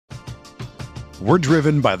We're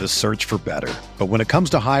driven by the search for better. But when it comes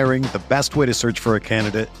to hiring, the best way to search for a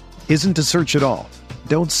candidate isn't to search at all.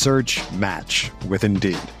 Don't search, match with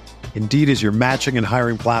Indeed. Indeed is your matching and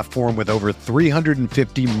hiring platform with over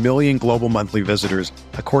 350 million global monthly visitors,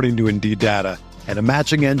 according to Indeed data, and a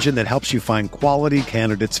matching engine that helps you find quality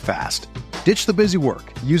candidates fast. Ditch the busy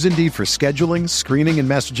work. Use Indeed for scheduling, screening, and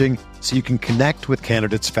messaging so you can connect with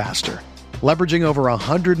candidates faster. Leveraging over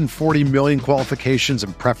 140 million qualifications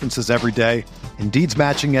and preferences every day, Indeed's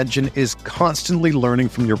matching engine is constantly learning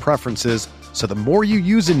from your preferences, so the more you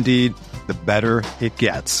use Indeed, the better it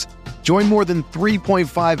gets. Join more than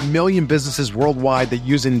 3.5 million businesses worldwide that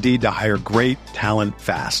use Indeed to hire great talent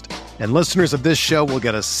fast. And listeners of this show will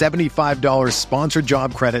get a $75 sponsored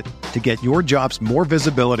job credit to get your jobs more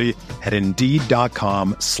visibility at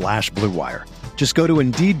Indeed.com/Blue Wire. Just go to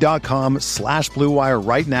Indeed.com/Blue Wire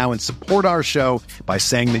right now and support our show by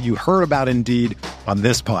saying that you heard about Indeed on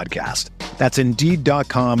this podcast. That's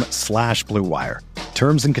Indeed.com/Blue Wire.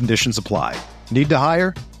 Terms and conditions apply. Need to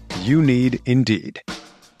hire? You need Indeed.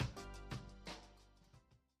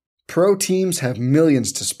 Pro teams have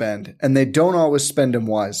millions to spend, and they don't always spend them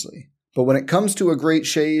wisely. But when it comes to a great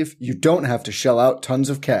shave, you don't have to shell out tons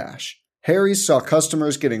of cash. Harry's saw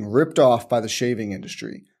customers getting ripped off by the shaving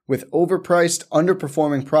industry with overpriced,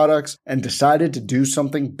 underperforming products and decided to do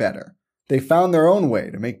something better. They found their own way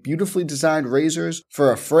to make beautifully designed razors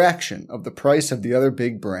for a fraction of the price of the other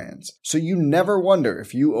big brands, so you never wonder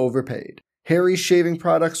if you overpaid. Harry's shaving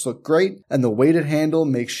products look great, and the weighted handle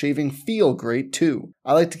makes shaving feel great too.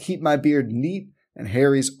 I like to keep my beard neat, and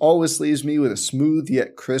Harry's always leaves me with a smooth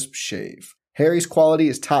yet crisp shave. Harry's quality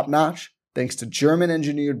is top-notch, thanks to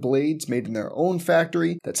German-engineered blades made in their own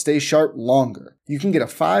factory that stay sharp longer. You can get a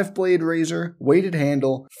 5-blade razor, weighted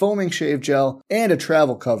handle, foaming shave gel, and a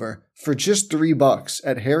travel cover for just $3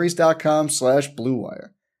 at harrys.com/Blue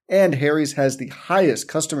Wire. And Harry's has the highest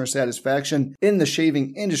customer satisfaction in the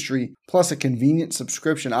shaving industry, plus a convenient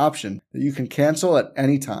subscription option that you can cancel at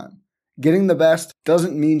any time. Getting the best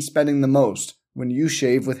doesn't mean spending the most when you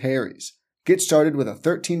shave with Harry's. Get started with a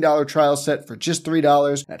 $13 trial set for just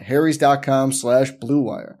 $3 at harrys.com/Blue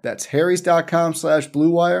Wire. That's harrys.com/Blue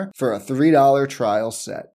Wire for a $3 trial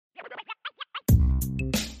set.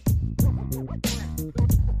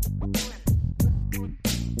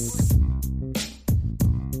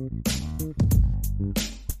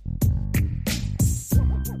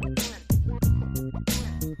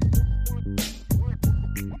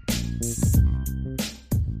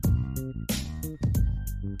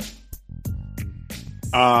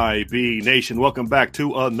 IB Nation, welcome back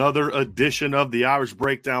to another edition of the Irish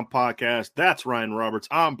Breakdown Podcast. That's Ryan Roberts.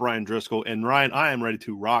 I'm Brian Driscoll. And Ryan, I am ready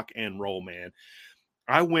to rock and roll, man.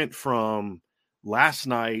 I went from last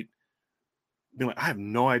night being like, I have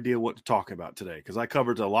no idea what to talk about today because I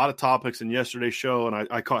covered a lot of topics in yesterday's show. And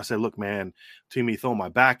I said, look, man, to me throwing my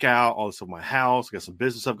back out, all this stuff in my house, I got some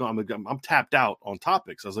business stuff going. I'm tapped out on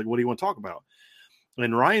topics. I was like, what do you want to talk about?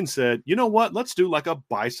 And Ryan said, you know what? Let's do like a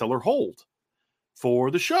buy, sell, or hold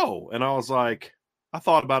for the show. And I was like, I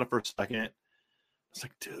thought about it for a second. I was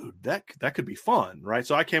like, dude, that could be fun, right?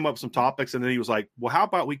 So I came up with some topics, and then he was like, well, how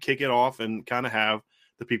about we kick it off and kind of have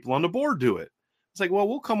the people on the board do it? It's like, well,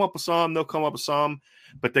 we'll come up with some, they'll come up with some,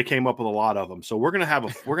 but they came up with a lot of them. So we're gonna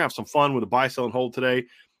have some fun with a buy, sell, and hold today.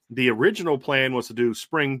 The original plan was to do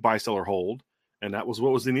spring buy, sell, or hold, and that was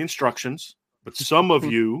what was in the instructions. But some of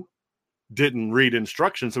you didn't read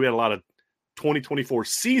instructions, so we had a lot of 2024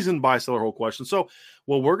 season buy, sell, or hold questions. So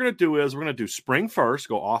what we're going to do is we're going to do spring first,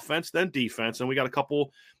 go offense, then defense. And we got a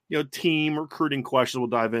couple, team recruiting questions we'll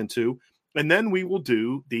dive into. And then we will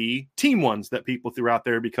do the team ones that people threw out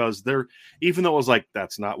there because even though it was like,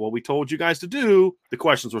 that's not what we told you guys to do, the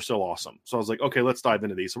questions were still awesome. So I was like, okay, let's dive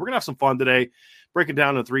into these. So we're going to have some fun today, break it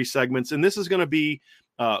down into 3 segments. And this is going to be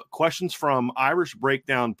questions from Irish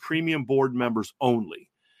Breakdown premium board members only.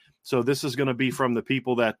 So this is going to be from the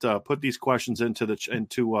people that put these questions onto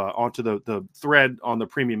the thread on the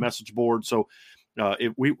premium message board. So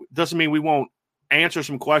it doesn't mean we won't answer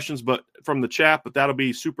some questions, but from the chat, but that'll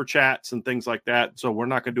be super chats and things like that. So we're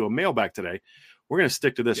not going to do a mailbag today. We're going to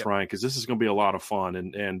stick to this, Ryan, because this is going to be a lot of fun.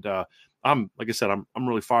 And I'm, like I said, I'm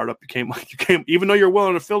really fired up. You came, even though you're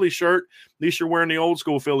wearing a Philly shirt, at least you're wearing the old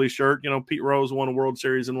school Philly shirt. Pete Rose won a World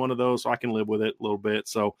Series in one of those, so I can live with it a little bit.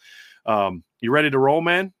 So you ready to roll,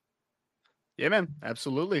 man? Yeah, man,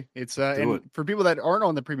 absolutely. It's for people that aren't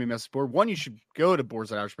on the premium message board, one, you should go to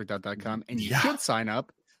boards.irishbreakdown.com and you should sign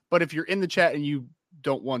up. But if you're in the chat and you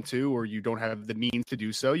don't want to, or you don't have the means to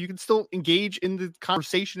do so, you can still engage in the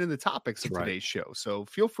conversation and the topics of today's show. So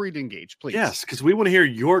feel free to engage, please. Yes, because we want to hear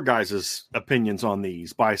your guys' opinions on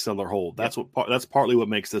these buy, sell, or hold. That's that's partly what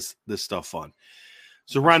makes this stuff fun.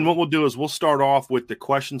 So Ryan, what we'll do is we'll start off with the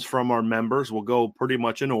questions from our members. We'll go pretty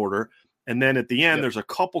much in order, and then at the end, there's a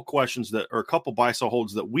couple questions a couple buy, sell,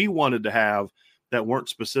 holds that we wanted to have that weren't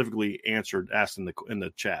specifically asked in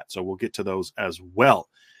the chat. So we'll get to those as well.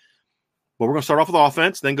 But we're going to start off with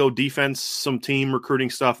offense, then go defense, some team recruiting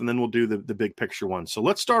stuff, and then we'll do the big picture one. So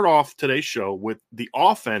let's start off today's show with the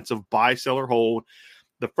offense of buy, sell, or hold.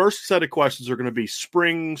 The first set of questions are going to be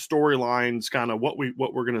spring storylines, kind of what we're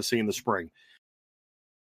going to see in the spring.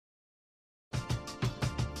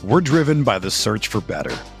 We're driven by the search for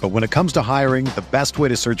better. But when it comes to hiring, the best way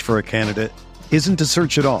to search for a candidate isn't to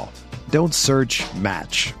search at all. Don't search,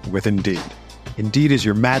 match with Indeed. Indeed is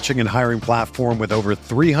your matching and hiring platform with over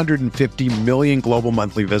 350 million global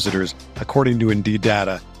monthly visitors, according to Indeed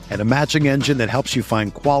data, and a matching engine that helps you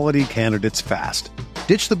find quality candidates fast.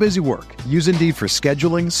 Ditch the busy work. Use Indeed for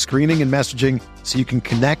scheduling, screening, and messaging so you can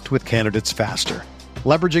connect with candidates faster.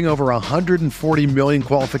 Leveraging over 140 million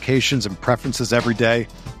qualifications and preferences every day,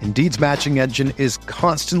 Indeed's matching engine is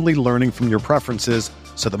constantly learning from your preferences,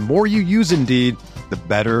 so the more you use Indeed, the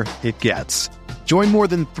better it gets. Join more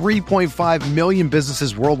than 3.5 million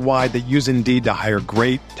businesses worldwide that use Indeed to hire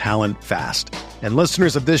great talent fast. And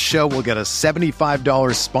listeners of this show will get a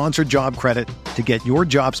 $75 sponsored job credit to get your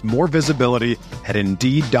jobs more visibility at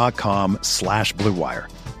Indeed.com/Blue Wire.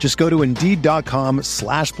 Just go to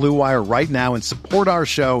Indeed.com/Blue Wire right now and support our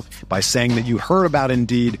show by saying that you heard about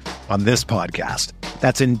Indeed on this podcast.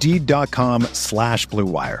 That's Indeed.com/Blue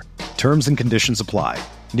Wire. Terms and conditions apply.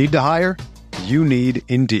 Need to hire? You need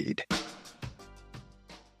Indeed.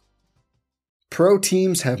 Pro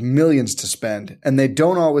teams have millions to spend, and they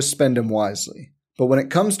don't always spend them wisely. But when it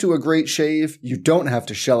comes to a great shave, you don't have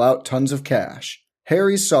to shell out tons of cash.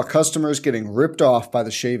 Harry's saw customers getting ripped off by the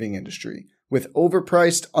shaving industry with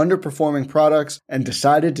overpriced, underperforming products and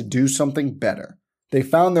decided to do something better. They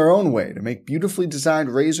found their own way to make beautifully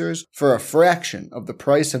designed razors for a fraction of the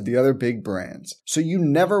price of the other big brands, so you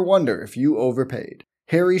never wonder if you overpaid.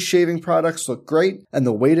 Harry's shaving products look great, and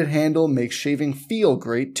the weighted handle makes shaving feel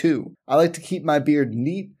great too. I like to keep my beard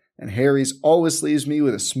neat, and Harry's always leaves me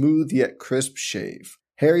with a smooth yet crisp shave.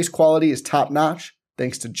 Harry's quality is top-notch,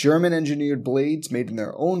 thanks to German-engineered blades made in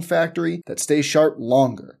their own factory that stay sharp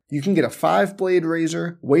longer. You can get a 5-blade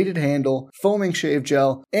razor, weighted handle, foaming shave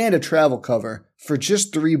gel, and a travel cover for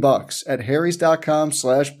just $3 at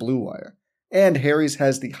harrys.com/Blue Wire. And Harry's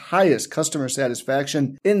has the highest customer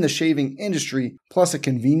satisfaction in the shaving industry, plus a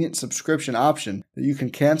convenient subscription option that you can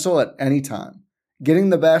cancel at any time. Getting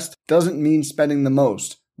the best doesn't mean spending the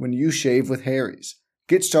most when you shave with Harry's.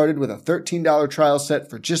 Get started with a $13 trial set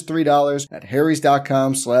for just $3 at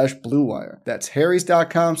harrys.com/Blue Wire. That's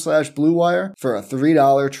harrys.com/Blue Wire for a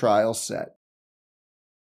 $3 trial set.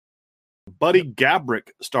 Buddy Gabrick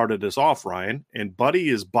started us off, Ryan, and Buddy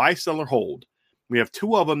is buy, sell, or hold. We have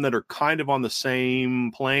two of them that are kind of on the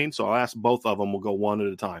same plane, so I'll ask both of them. We'll go one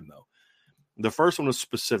at a time, though. The first one is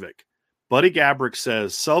specific. Buddy Gabrick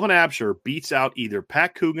says Sullivan Absher beats out either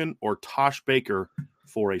Pat Coogan or Tosh Baker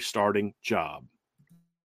for a starting job.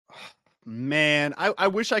 Man, I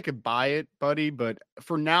wish I could buy it, Buddy, but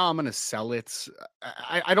for now I'm going to sell it.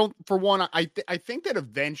 I don't, for one, I think that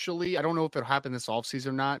eventually, I don't know if it'll happen this offseason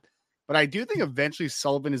or not, but I do think eventually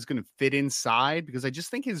Sullivan is going to fit inside because I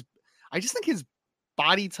just think his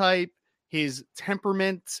body type, his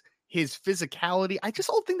temperament, his physicality, I just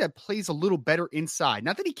all think that plays a little better inside.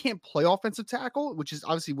 Not that he can't play offensive tackle, which is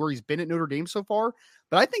obviously where he's been at Notre Dame so far,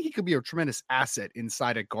 but I think he could be a tremendous asset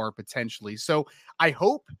inside at guard potentially. So I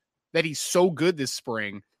hope that he's so good this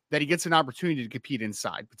spring that he gets an opportunity to compete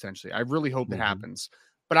inside potentially. I really hope that happens,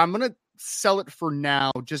 but I'm going to sell it for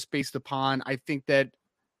now just based upon, I think that,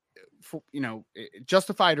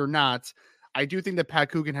 justified or not, I do think that Pat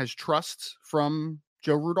Coogan has trust from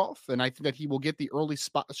Joe Rudolph, and I think that he will get the early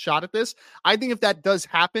shot at this. I think if that does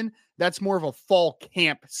happen, that's more of a fall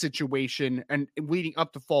camp situation and leading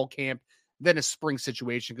up to fall camp than a spring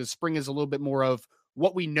situation, because spring is a little bit more of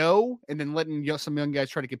what we know and then letting some young guys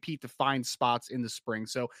try to compete to find spots in the spring.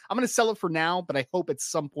 So I'm going to sell it for now, but I hope at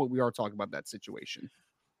some point we are talking about that situation.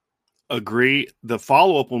 Agree. The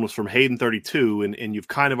follow-up one was from Hayden32, and you've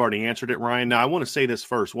kind of already answered it, Ryan. Now, I want to say this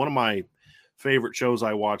first. One of my favorite shows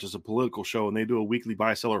I watch is a political show, and they do a weekly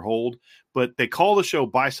buy, sell, or hold, but they call the show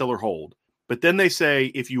buy, sell, or hold. But then they say,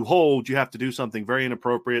 if you hold, you have to do something very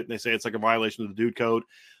inappropriate, and they say it's like a violation of the dude code.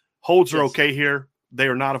 Holds are okay here. They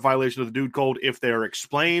are not a violation of the dude code if they are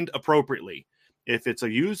explained appropriately. If it's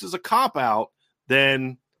used as a cop-out,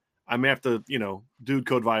 then I may have to, dude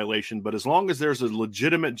code violation. But as long as there's a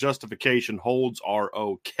legitimate justification, holds are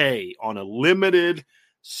okay on a limited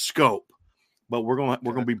scope. But we're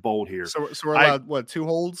gonna be bold here. So we're allowed what, 2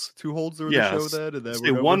 holds? 2 holds during the show then, and then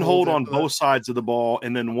say one hold on both sides of the ball,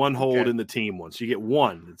 and then one hold in the team one. So you get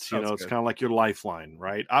one. It's it's kind of like your lifeline,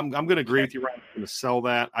 right? I'm going to agree with you. Right? I'm going to sell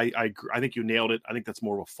that. I think you nailed it. I think that's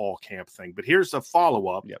more of a fall camp thing. But here's a follow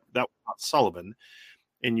up. That was not Sullivan,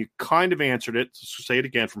 and you kind of answered it. So say it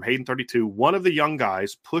again from Hayden 32. One of the young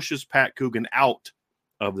guys pushes Pat Coogan out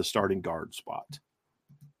of the starting guard spot.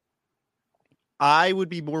 I would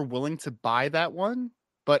be more willing to buy that one.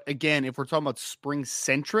 But again, if we're talking about spring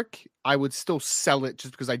centric, I would still sell it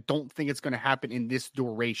just because I don't think it's going to happen in this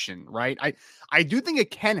duration, right? I do think it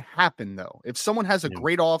can happen though. If someone has a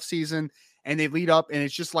great offseason and they lead up and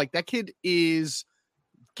it's just like that kid is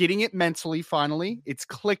getting it mentally, finally, it's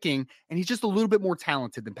clicking, and he's just a little bit more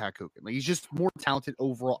talented than Pat Coogan. Like he's just more talented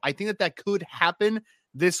overall. I think that could happen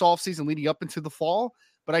this offseason leading up into the fall.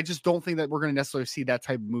 But I just don't think that we're going to necessarily see that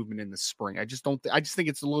type of movement in the spring. I just think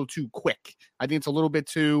it's a little too quick. I think it's a little bit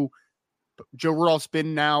too. Joe Rudolph's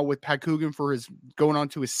been now with Pat Coogan for his going on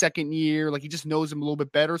to his second year. Like he just knows him a little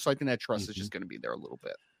bit better. So I think that trust is just going to be there a little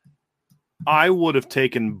bit. I would have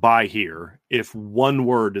taken by here if one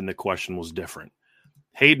word in the question was different.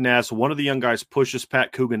 Hayden asks, one of the young guys pushes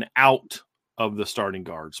Pat Coogan out of the starting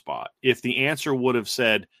guard spot. If the answer would have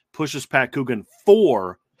said pushes Pat Coogan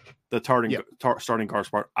for the starting guard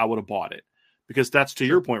spot, I would have bought it because that's to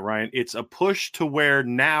your point, Ryan. It's a push to where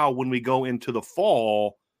now when we go into the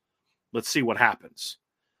fall, let's see what happens.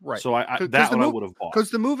 Right. So I would have bought because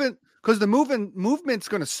the movement's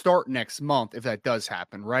going to start next month if that does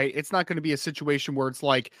happen, right? It's not going to be a situation where it's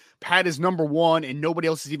like Pat is number one and nobody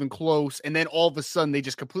else is even close, and then all of a sudden they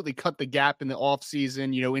just completely cut the gap in the off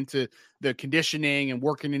season, into the conditioning and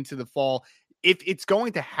working into the fall. If it's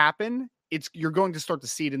going to happen, you're going to start to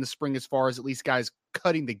see it in the spring as far as at least guys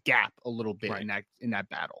cutting the gap a little bit in that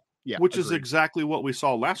battle. Yeah. Which is exactly what we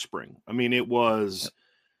saw last spring. I mean, it was,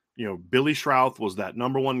 Billy Schrouth was that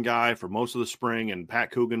number one guy for most of the spring and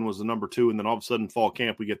Pat Coogan was the number 2. And then all of a sudden fall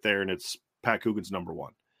camp, we get there and it's Pat Coogan's number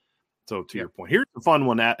 1. So to your point, here's a fun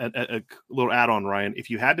one, a little add-on, Ryan. If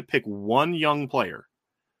you had to pick one young player,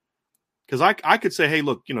 because I could say, hey,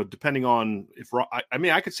 look, depending on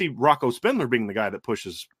I could see Rocco Spindler being the guy that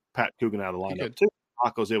pushes Pat Coogan out of the lineup too.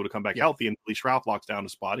 Rocco's able to come back healthy and Billy Schrouth locks down the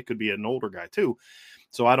spot. It could be an older guy too.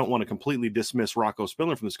 So I don't want to completely dismiss Rocco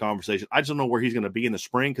Spindler from this conversation. I just don't know where he's going to be in the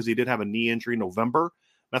spring because he did have a knee injury in November.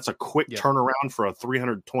 That's a quick turnaround for a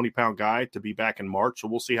 320-pound guy to be back in March. So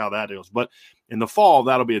we'll see how that goes. But in the fall,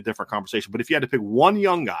 that'll be a different conversation. But if you had to pick one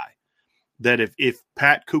young guy that if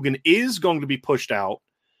Pat Coogan is going to be pushed out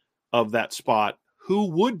of that spot, who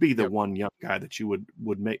would be the one young guy that you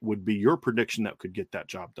would be your prediction that could get that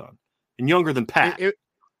job done? And younger than Pat.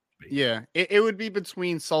 It would be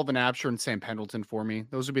between Sullivan Absher and Sam Pendleton for me.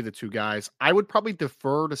 Those would be the 2 guys. I would probably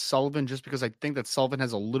defer to Sullivan just because I think that Sullivan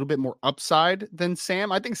has a little bit more upside than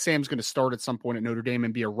Sam. I think Sam's going to start at some point at Notre Dame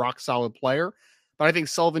and be a rock solid player. But I think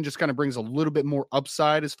Sullivan just kind of brings a little bit more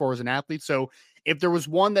upside as far as an athlete. So if there was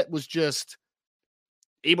one that was just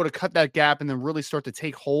able to cut that gap and then really start to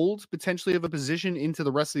take hold potentially of a position into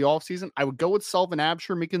the rest of the offseason, I would go with Sullivan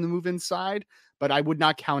Absher making the move inside, but I would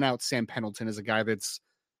not count out Sam Pendleton as a guy that's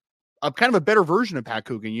a kind of a better version of Pat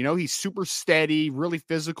Coogan. He's super steady, really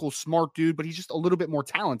physical, smart dude, but he's just a little bit more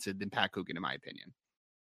talented than Pat Coogan, in my opinion.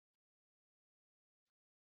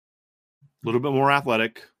 A little bit more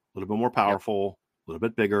athletic, a little bit more powerful, a little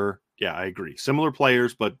bit bigger. Yeah, I agree. Similar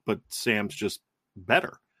players, but Sam's just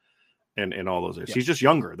better. And all those areas. He's just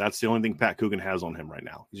younger. That's the only thing Pat Coogan has on him right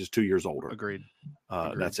now. He's just 2 years older. Agreed.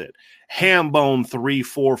 That's it. Hambone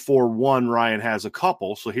 3441 Ryan has a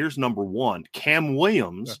couple. So here's number 1. Cam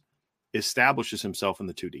Williams establishes himself in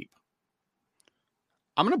the 2 deep.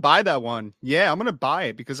 I'm going to buy that one. Yeah, I'm going to buy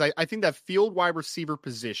it because I think that field wide receiver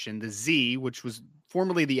position, the Z, which was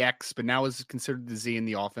formerly the X, but now is considered the Z in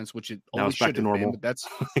the offense, which it always should have been. But that's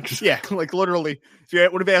like literally. If you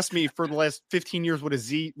would have asked me for the last 15 years what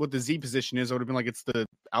the Z position is, I would have been like it's the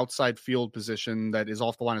outside field position that is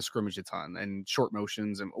off the line of scrimmage a ton and short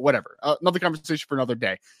motions and whatever. Another conversation for another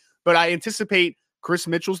day. But I anticipate Chris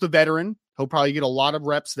Mitchell's the veteran. He'll probably get a lot of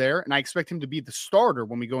reps there, and I expect him to be the starter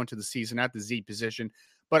when we go into the season at the Z position.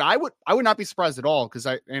 But I would not be surprised at all because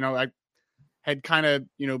I had kind of,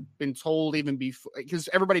 been told even before, because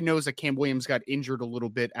everybody knows that Cam Williams got injured a little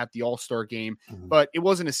bit at the All-Star game, but it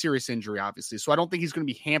wasn't a serious injury, obviously. So I don't think he's going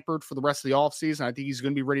to be hampered for the rest of the offseason. I think he's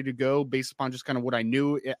going to be ready to go based upon just kind of what I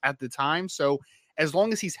knew at the time. So as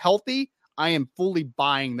long as he's healthy, I am fully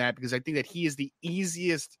buying that because I think that he is the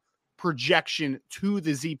easiest projection to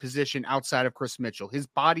the Z position outside of Chris Mitchell. His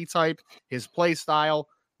body type, his play style,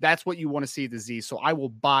 that's what you want to see at the Z. So I will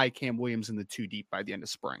buy Cam Williams in the 2 deep by the end of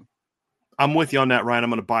spring. I'm with you on that, Ryan. I'm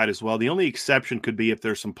going to buy it as well. The only exception could be if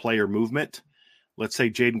there's some player movement. Let's say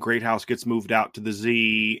Jaden Greathouse gets moved out to the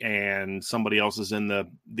Z and somebody else is in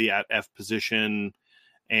the F position,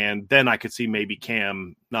 and then I could see maybe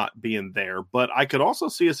Cam not being there. But I could also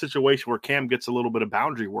see a situation where Cam gets a little bit of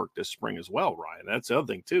boundary work this spring as well, Ryan. That's the other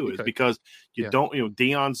thing, too, is because you don't,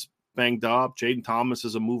 Deion's banged up. Jaden Thomas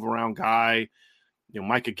is a move-around guy.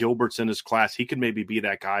 Micah Gilbert's in his class. He could maybe be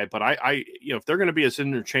that guy. But I if they're going to be as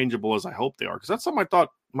interchangeable as I hope they are, because that's something I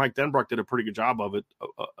thought Mike Denbrock did a pretty good job of it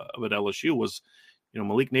at LSU was,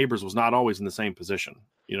 Malik Neighbors was not always in the same position.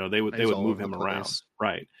 They would move him around.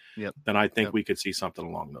 Right. Yep. Then I think we could see something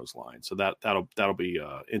along those lines. So that'll be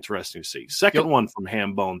interesting to see. Second one from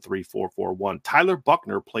Hambone 3441. Tyler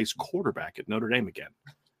Buckner plays quarterback at Notre Dame again.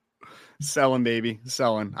 Selling, baby,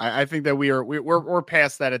 selling. I think that we're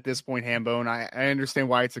past that at this point, Hambone. I understand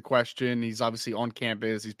why it's a question. He's obviously on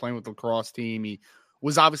campus. He's playing with the lacrosse team. He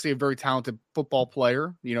was obviously a very talented football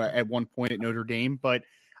player, at one point at Notre Dame. But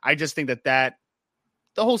I just think that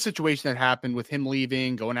the whole situation that happened with him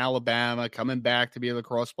leaving, going to Alabama, coming back to be a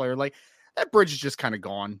lacrosse player, like that bridge is just kind of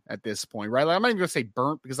gone at this point, right? Like, I'm not even going to say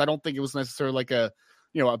burnt because I don't think it was necessarily like a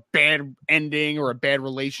bad ending or a bad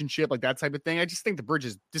relationship, like that type of thing. I just think the bridge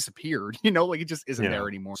has disappeared, like it just isn't there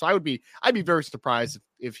anymore. So I'd be very surprised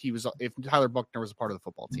if Tyler Buckner was a part of the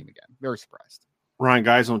football team again. Very surprised. Ryan,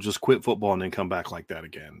 guys don't just quit football and then come back like that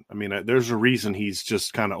again. I mean, there's a reason he's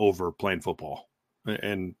just kind of over playing football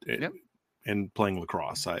and playing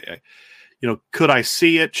lacrosse. Could I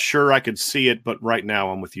see it? Sure, I could see it, but right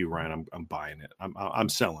now I'm with you, Ryan. I'm buying it. I'm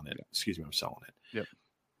selling it. Excuse me, I'm selling it. Yep.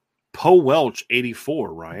 Poe Welch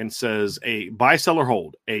 84, Ryan, says a buy, sell, or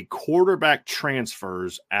hold. A quarterback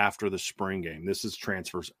transfers after the spring game. This is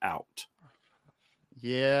transfers out.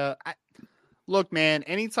 Yeah. Look, man,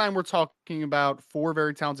 anytime we're talking about 4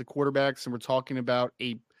 very talented quarterbacks and we're talking about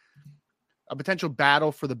a potential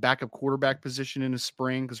battle for the backup quarterback position in the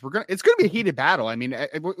spring, because it's going to be a heated battle. I mean,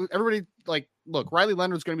 everybody, look, Riley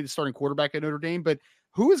Leonard's going to be the starting quarterback at Notre Dame, but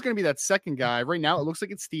who is going to be that second guy? Right now, it looks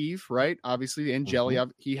like it's Steve, right? Obviously, and Jelly,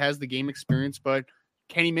 he has the game experience, but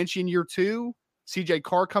Kenny Minchie in year 2, CJ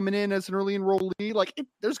Carr coming in as an early enrollee.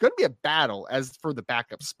 There's going to be a battle as for the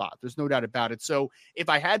backup spot. There's no doubt about it. So if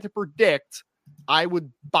I had to predict, I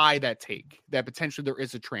would buy that take that potentially there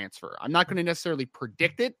is a transfer. I'm not going to necessarily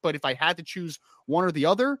predict it, but if I had to choose one or the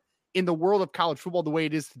other in the world of college football, the way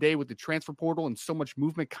it is today with the transfer portal and so much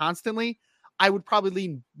movement constantly, I would probably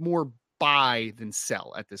lean more buy than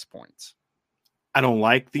sell at this point. I don't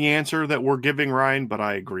like the answer that we're giving, Ryan, but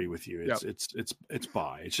I agree with you. It's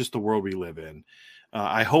buy. It's just the world we live in.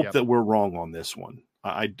 I hope that we're wrong on this one.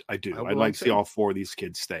 I do. I'd like to see all 4 of these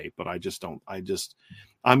kids stay, but I just don't.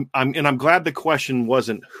 I'm glad the question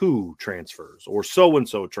wasn't who transfers or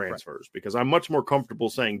so-and-so transfers, because I'm much more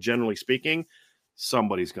comfortable saying, generally speaking,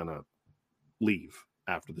 somebody's going to leave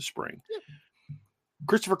after the spring. Yeah.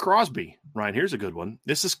 Christopher Crosby, Ryan, here's a good one.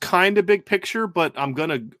 This is kind of big picture, but I'm going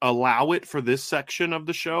to allow it for this section of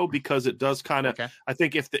the show because it does kind of, I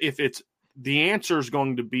think if it's the answer is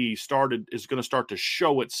going to start to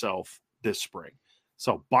show itself this spring.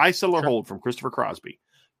 So buy, sell, or hold from Christopher Crosby.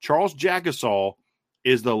 Charles Jagasaw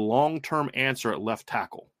is the long-term answer at left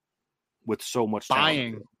tackle with so much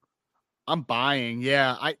talent. I'm buying.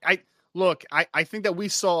 Yeah. I think that we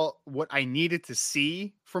saw what I needed to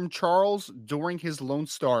see from Charles during his lone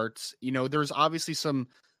starts. There's obviously some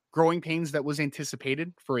growing pains that was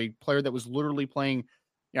anticipated for a player that was literally playing.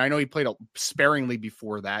 I know he played sparingly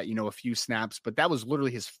before that, a few snaps, but that was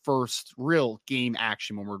literally his first real game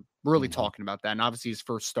action when we're really talking about that. And obviously his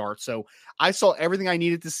first start. So I saw everything I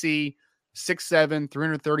needed to see. 6'7",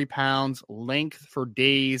 330 pounds, length for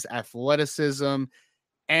days, athleticism.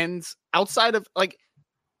 And outside of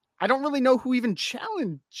I don't really know who even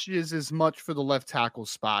challenges as much for the left tackle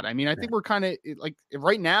spot. I mean, I think we're kind of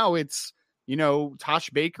right now it's, Tosh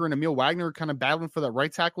Baker and Emil Wagner are kind of battling for that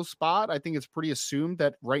right tackle spot. I think it's pretty assumed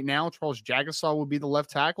that right now Charles Jagasaw would be the left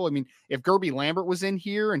tackle. I mean, if Gerby Lambert was in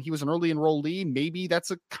here and he was an early enrollee, maybe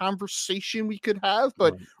that's a conversation we could have.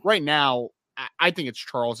 But right now, I think it's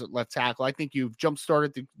Charles at left tackle. I think you've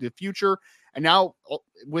jump-started the future. And now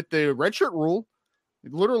with the redshirt rule,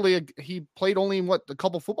 literally he played only in a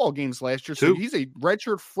couple football games last year. So he's a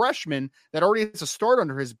redshirt freshman that already has a start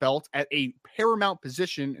under his belt at a paramount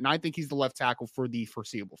position. And I think he's the left tackle for the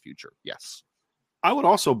foreseeable future. Yes. I would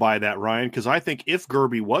also buy that, Ryan, because I think if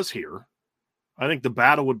Gerby was here, I think the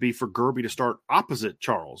battle would be for Gerby to start opposite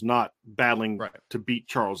Charles, not battling to beat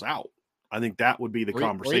Charles out. I think that would be the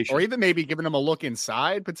conversation. Or even maybe giving him a look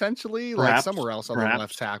inside potentially, Perhaps, like somewhere else on the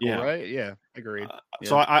left tackle, right? Yeah, agreed.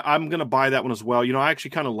 So I'm going to buy that one as well. You know, I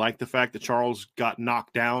actually kind of like the fact that Charles got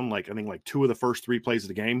knocked down, like I think like 2 of the first 3 plays of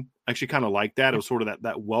the game. I actually kind of like that. It was sort of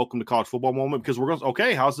that welcome to college football moment because we're going,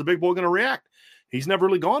 okay, how's the big boy going to react? He's never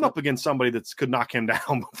really gone up against somebody that could knock him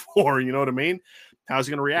down before. You know what I mean? How's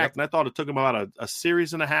he going to react? And I thought it took him about a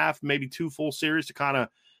series and a half, maybe 2 full series to kind of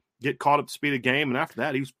get caught up to speed of the game. And after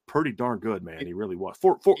that, he was pretty darn good, man. He really was.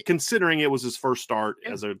 For considering it was his first start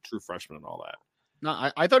as a true freshman and all that.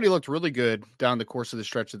 No, I thought he looked really good down the course of the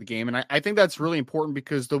stretch of the game. And I think that's really important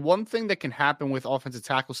because the one thing that can happen with offensive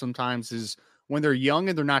tackles sometimes is when they're young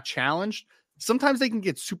and they're not challenged, sometimes they can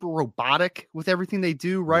get super robotic with everything they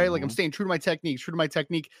do, right? Mm-hmm. Like I'm staying true to my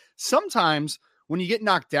technique. Sometimes when you get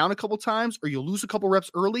knocked down a couple times or you lose a couple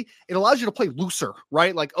reps early, it allows you to play looser,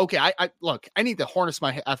 right? Like, okay, I need to harness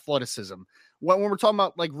my athleticism. When we're talking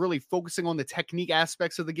about like really focusing on the technique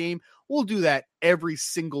aspects of the game, we'll do that every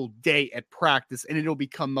single day at practice and it'll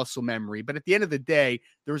become muscle memory. But at the end of the day,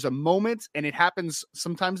 there's a moment and it happens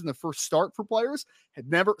sometimes in the first start for players.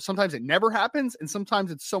 Sometimes it never happens. And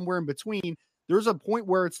sometimes it's somewhere in between. There's a point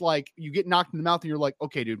where it's like you get knocked in the mouth and you're like,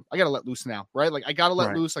 okay, dude, I got to let loose now, right? Like I got to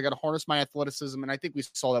let loose. I got to harness my athleticism. And I think we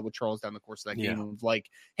saw that with Charles down the course of that game. Of like,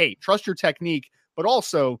 hey, trust your technique, but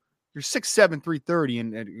also you're 6'7", 330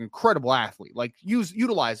 and an incredible athlete. Like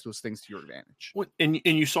utilize those things to your advantage. And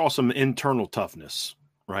you saw some internal toughness,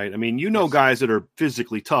 right? I mean, guys that are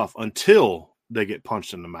physically tough until they get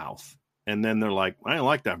punched in the mouth. And then they're like, I don't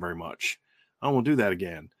like that very much. I don't want to do that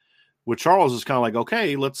again. With Charles, it's kind of like,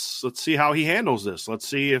 okay, let's see how he handles this. Let's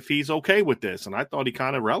see if he's okay with this. And I thought he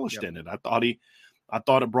kind of relished in it. I thought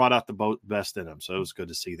it brought out the best in him. So it was good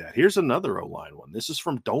to see that. Here's another O-line one. This is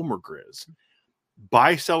from Domer Grizz.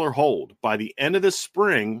 Buy, sell, or hold. By the end of the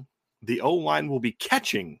spring, the O-line will be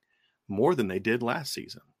catching more than they did last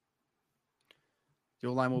season. The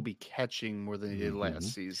O-line will be catching more than he did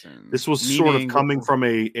last season. This was sort of coming from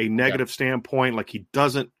a negative standpoint. Like he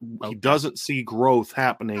doesn't see growth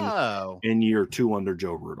happening in year 2 under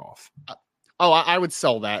Joe Rudolph. I would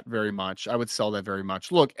sell that very much.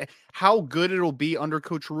 Look, how good it'll be under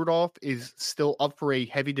Coach Rudolph is still up for a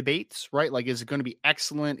heavy debate, right? Like, is it going to be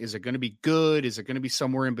excellent? Is it going to be good? Is it going to be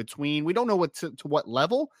somewhere in between? We don't know to what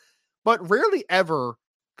level, but rarely ever.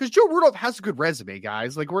 Because Joe Rudolph has a good resume,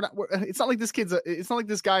 guys. Like it's not like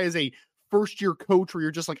this guy is a first-year coach where you're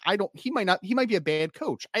just like, he might be a bad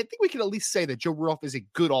coach. I think we can at least say that Joe Rudolph is a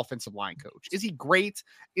good offensive line coach. Is he great?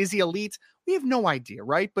 Is he elite? We have no idea,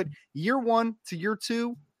 right? But year 1 to year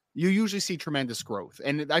 2, you usually see tremendous growth.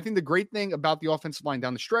 And I think the great thing about the offensive line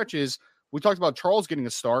down the stretch is we talked about Charles getting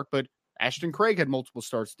a start, but Ashton Craig had multiple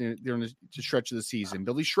starts during the stretch of the season.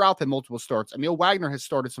 Billy Shrouth had multiple starts. Emil Wagner has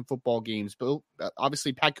started some football games, but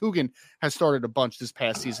obviously Pat Coogan has started a bunch this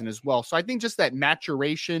past season as well. So I think just that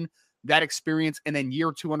maturation, that experience, and then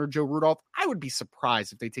year 2 under Joe Rudolph, I would be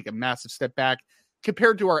surprised if they take a massive step back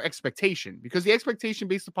compared to our expectation, because the expectation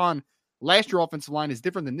based upon last year offensive line is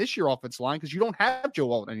different than this year offensive line because you don't have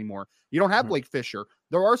Joe Alton anymore. You don't have Blake Fisher.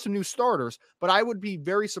 There are some new starters, but I would be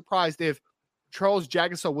very surprised if Charles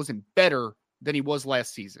Jagusah wasn't better than he was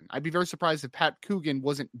last season. I'd be very surprised if Pat Coogan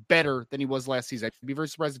wasn't better than he was last season. I'd be very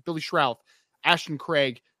surprised if Billy Shrouth, Ashton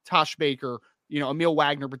Craig, Tosh Baker, Emil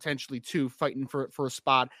Wagner potentially too, fighting for a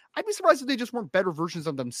spot. I'd be surprised if they just weren't better versions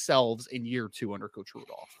of themselves in year 2 under Coach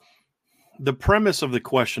Rudolph. The premise of the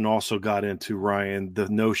question also got into, Ryan, the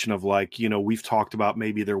notion of like, we've talked about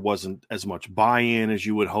maybe there wasn't as much buy-in as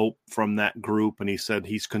you would hope from that group. And he said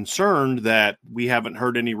he's concerned that we haven't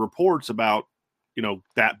heard any reports about,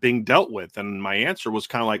 that being dealt with. And my answer was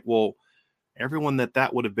kind of like, well, everyone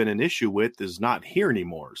that would have been an issue with is not here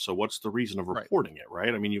anymore. So what's the reason of reporting it,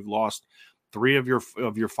 right? I mean, you've lost 3 of your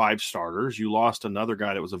 5 starters. You lost another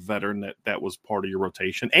guy that was a veteran that was part of your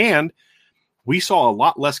rotation. And we saw a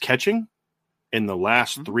lot less catching in the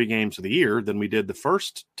last 3 games of the year than we did the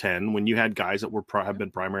first 10 when you had guys that have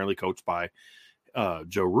been primarily coached by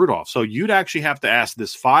Joe Rudolph. So you'd actually have to ask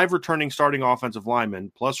this 5 returning starting offensive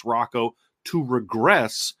linemen plus Rocco to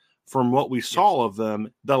regress from what we saw of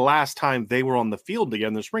them the last time they were on the field together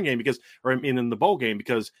in the spring game in the bowl game,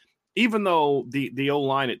 because even though the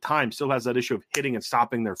O-line at times still has that issue of hitting and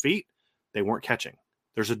stopping their feet, they weren't catching.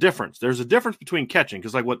 There's a difference. There's a difference between catching,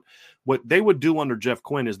 because like what they would do under Jeff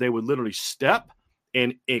Quinn is they would literally step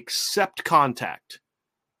and accept contact.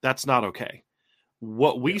 That's not okay.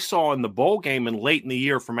 What we saw in the bowl game and late in the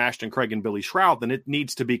year from Ashton Craig and Billy Shrouth, and it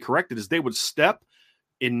needs to be corrected, is they would step,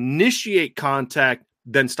 initiate contact,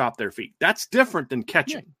 then stop their feet. That's different than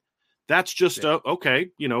catching. That's just, okay,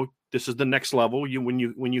 This is the next level. When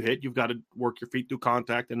you hit, you've got to work your feet through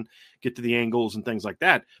contact and get to the angles and things like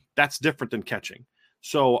that. That's different than catching.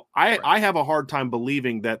 So I have a hard time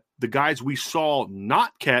believing that the guys we saw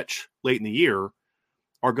not catch late in the year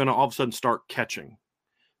are going to all of a sudden start catching,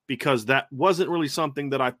 because that wasn't really something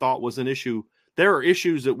that I thought was an issue. There are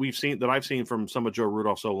issues that I've seen from some of Joe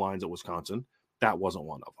Rudolph's O-lines at Wisconsin. That wasn't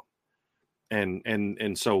one of them.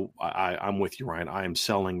 And so I'm with you, Ryan. I am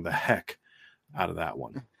selling the heck out of that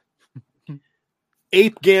one.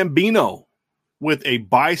 Ape Gambino with a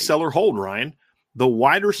buy, seller, hold, Ryan. The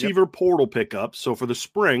wide receiver portal pickup, so for the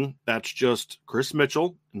spring, that's just Chris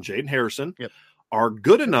Mitchell and Jaden Harrison, are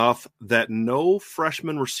good enough that no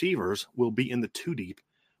freshman receivers will be in the 2-deep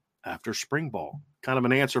after spring ball. Kind of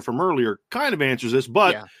an answer from earlier, kind of answers this,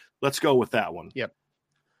 but let's go with that one. Yep.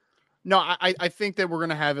 No, I think that we're going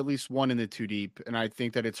to have at least one in the 2-deep, and I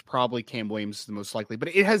think that it's probably Cam Williams the most likely.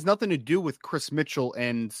 But it has nothing to do with Chris Mitchell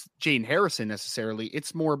and Jaden Harrison necessarily.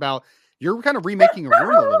 It's more about you're kind of remaking a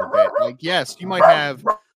room a little bit. Like, yes, you might have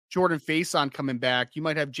Jordan Faison coming back. You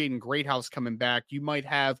might have Jaden Greathouse coming back. You might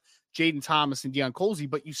have Jaden Thomas and Deion Colsey,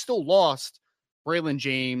 but you still lost Braylon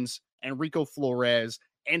James, Enrico Flores,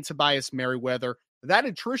 and Tobias Merriweather. That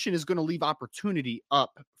attrition is going to leave opportunity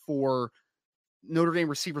up for Notre Dame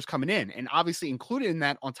receivers coming in. And obviously included in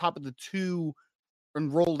that, on top of the 2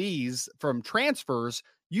 enrollees from transfers,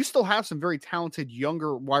 you still have some very talented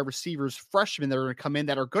younger wide receivers, freshmen that are going to come in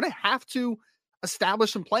that are going to have to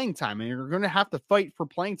establish some playing time, and you're going to have to fight for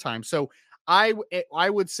playing time. So I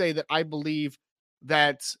would say that I believe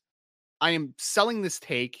that I am selling this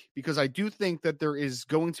take because I do think that there is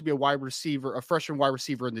going to be a freshman wide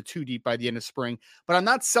receiver in the 2-deep by the end of spring, but I'm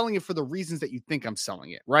not selling it for the reasons that you think I'm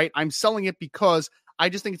selling it, right? I'm selling it because I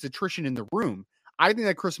just think it's attrition in the room. I think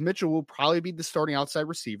that Chris Mitchell will probably be the starting outside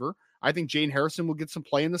receiver. I think Jaden Harrison will get some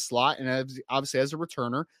play in the slot and obviously as a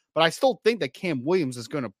returner, but I still think that Cam Williams is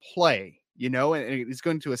going to play, and he's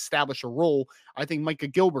going to establish a role. I think Micah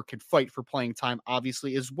Gilbert could fight for playing time,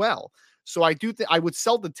 obviously, as well. So I do think I would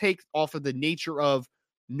sell the take off of the nature of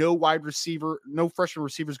no freshman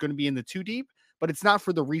receiver is going to be in the 2-deep, but it's not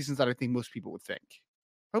for the reasons that I think most people would think.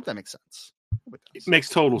 I hope that makes sense. It makes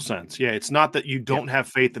total sense. Yeah, it's not that you don't have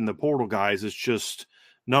faith in the portal guys. It's just,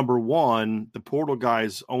 number one, the portal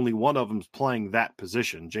guys, only one of them is playing that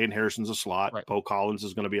position. Jaden Harrison's a slot. Right. Bo Collins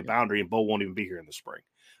is going to be a boundary, and Bo won't even be here in the spring.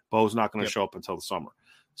 Bo's not going to show up until the summer.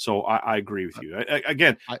 So I agree with you.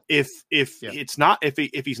 If he's not in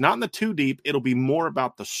the 2-deep, it'll be more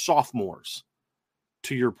about the sophomores,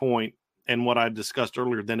 to your point, and what I discussed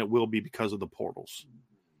earlier, than it will be because of the portals,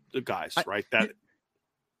 the guys, right? That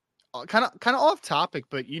kind of off topic,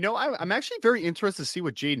 but I'm actually very interested to see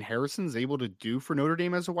what Jaden Harrison's able to do for Notre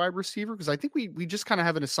Dame as a wide receiver, because I think we just kind of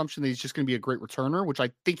have an assumption that he's just going to be a great returner, which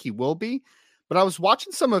I think he will be. But I was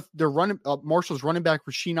watching some of their Marshall's running back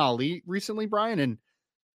Rasheen Ali recently, Brian, and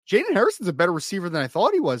Jaden Harrison's a better receiver than I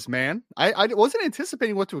thought he was, man. I wasn't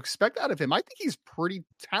anticipating what to expect out of him. I think he's pretty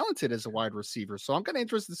talented as a wide receiver. So I'm kind of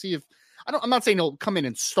interested to see if I'm not saying he'll come in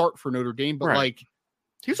and start for Notre Dame, but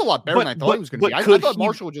he was a lot better than I thought he was going to be. I thought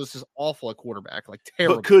Marshall was just as awful at quarterback,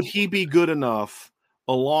 terrible. But could he be good enough,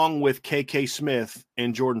 along with KK Smith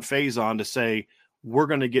and Jordan Faison, to say, we're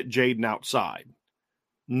going to get Jaden outside?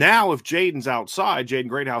 Now, if Jaden's outside, Jaden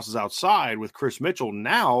Greathouse is outside with Chris Mitchell,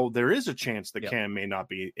 now there is a chance that Cam may not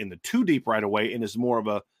be in the 2-deep right away and is more of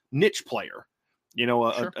a niche player,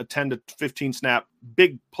 a 10 to 15 snap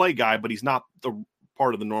big play guy, but he's not the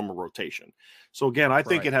part of the normal rotation. So again, I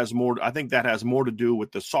think that has more to do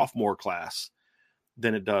with the sophomore class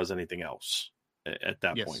than it does anything else at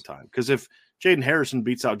that point in time. Because if Jaden Harrison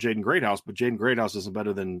beats out Jaden Greathouse, but Jaden Greathouse isn't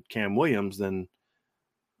better than Cam Williams, then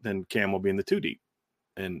Cam will be in the 2-deep.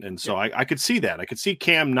 And so I could see that. I could see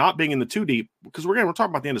Cam not being in the 2-deep, because we're talking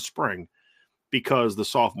about the end of spring, because the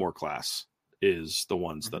sophomore class is the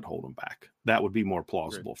ones that hold him back. That would be more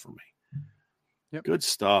plausible for me. Yep. Good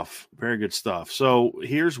stuff. Very good stuff. So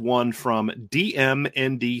here's one from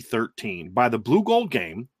DMND13. By the Blue Gold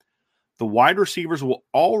game, the wide receivers will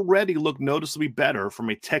already look noticeably better from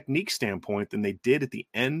a technique standpoint than they did at the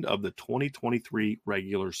end of the 2023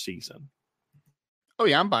 regular season. Oh,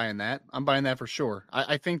 yeah, I'm buying that. I'm buying that for sure.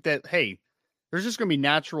 I think that, hey, there's just going to be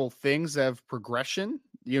natural things of progression,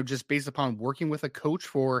 just based upon working with a coach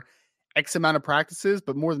for X amount of practices,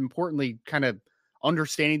 but more importantly, kind of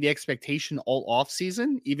understanding the expectation all off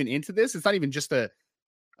season, even into this. It's not even just a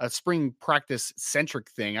spring practice centric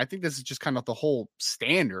thing. I think this is just kind of the whole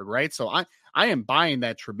standard, right? So I am buying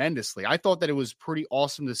that tremendously. I thought that it was pretty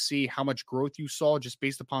awesome to see how much growth you saw just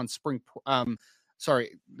based upon the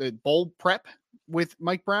bowl prep, with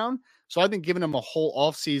Mike Brown. So I think giving him a whole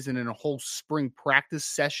offseason and a whole spring practice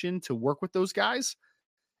session to work with those guys.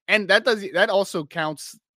 And that also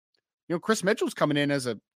counts. Chris Mitchell's coming in as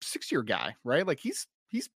a 6-year guy, right? Like he's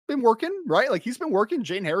been working, right? Like he's been working.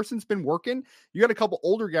 Jaden Harrison's been working. You got a couple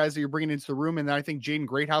older guys that you're bringing into the room. And then I think Jaden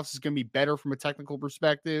Greathouse is going to be better from a technical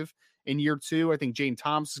perspective in year 2. I think Jane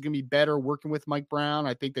Thomas is going to be better working with Mike Brown.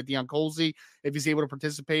 I think that Deion Colsey, if he's able to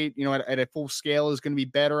participate, at a full scale, is going to be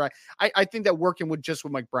better. I think that working with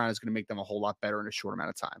Mike Brown is going to make them a whole lot better in a short amount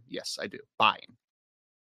of time. Yes, I do. Buying.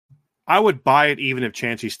 I would buy it even if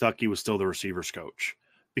Chancey Stuckey was still the receivers coach,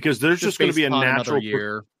 because there's just going to be a natural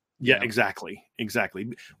year. Yeah, exactly.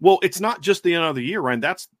 Well, it's not just the end of the year, Ryan.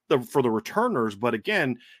 That's for the returners. But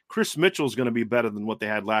again, Chris Mitchell is going to be better than what they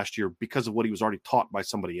had last year because of what he was already taught by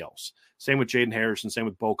somebody else. Same with Jaden Harrison, same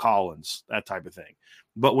with Bo Collins, that type of thing.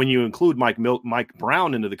 But when you include Mike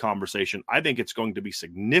Brown into the conversation, I think it's going to be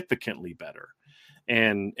significantly better.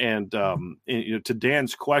 And to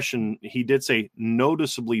Dan's question, he did say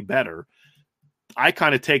noticeably better. I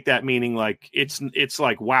kind of take that meaning like it's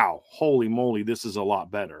like, wow, holy moly, this is a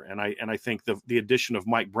lot better. And I think the addition of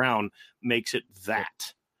Mike Brown makes it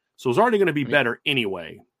that. So it's already going to be better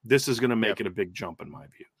anyway. This is going to make it a big jump in my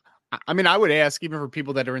view. I mean, I would ask, even for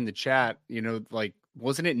people that are in the chat, like,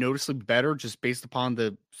 wasn't it noticeably better just based upon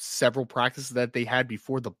the several practices that they had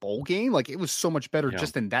before the bowl game? Like, it was so much better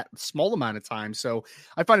just in that small amount of time. So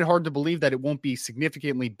I find it hard to believe that it won't be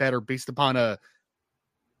significantly better based upon a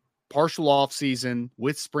partial off season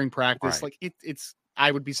with spring practice. Right. Like it's, I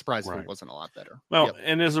would be surprised if it wasn't a lot better. Well,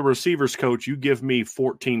 and as a receivers coach, you give me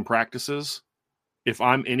 14 practices. If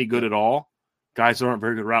I'm any good at all, guys that aren't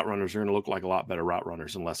very good route runners are going to look like a lot better route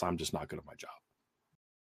runners unless I'm just not good at my job.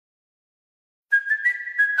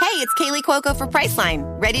 Hey, it's Kaylee Cuoco for Priceline.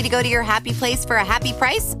 Ready to go to your happy place for a happy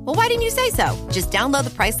price? Well, why didn't you say so? Just download the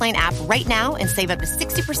Priceline app right now and save up to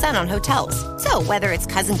 60% on hotels. So whether it's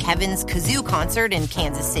Cousin Kevin's Kazoo Concert in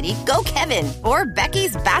Kansas City, go Kevin, or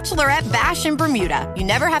Becky's Bachelorette Bash in Bermuda, you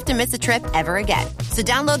never have to miss a trip ever again. So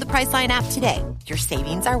download the Priceline app today. Your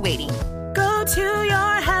savings are waiting. Go to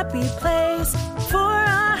your happy place for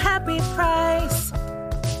a happy price.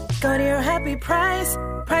 Go to your happy price,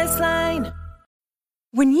 Priceline.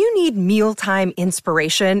 When you need mealtime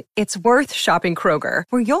inspiration, it's worth shopping Kroger,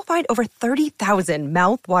 where you'll find over 30,000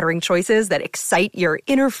 mouth-watering choices that excite your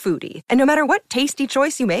inner foodie. And no matter what tasty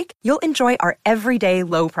choice you make, you'll enjoy our everyday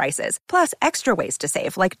low prices, plus extra ways to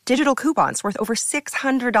save, like digital coupons worth over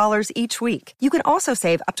 $600 each week. You can also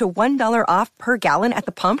save up to $1 off per gallon at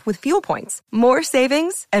the pump with fuel points. More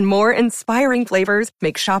savings and more inspiring flavors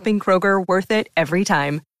make shopping Kroger worth it every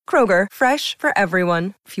time. Kroger, fresh for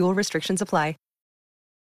everyone. Fuel restrictions apply.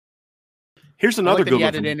 Here's another good one.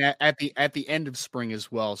 Added in at the end of spring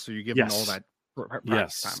as well, so you're giving all that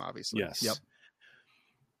practice time, obviously. Yes. Yep.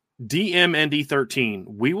 DMND13,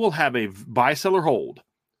 we will have a buy, sell, or hold.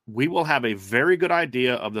 We will have a very good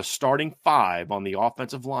idea of the starting 5 on the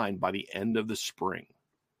offensive line by the end of the spring.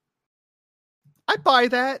 I buy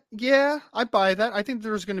that. Yeah, I buy that. I think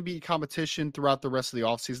there's going to be competition throughout the rest of the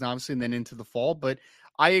offseason, obviously, and then into the fall. But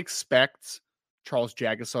I expect Charles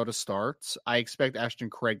Jagasaw to start. I expect Ashton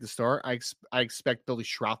Craig to start. I expect Billy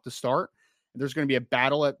Schrout to start. There's going to be a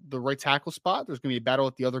battle at the right tackle spot. There's going to be a battle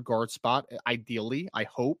at the other guard spot, ideally, I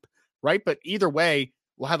hope, right? But either way,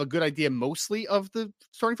 we'll have a good idea mostly of the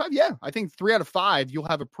starting 5. Yeah, I think 3 out of 5, you'll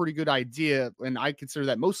have a pretty good idea, and I consider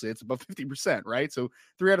that mostly. It's above 50%, right? So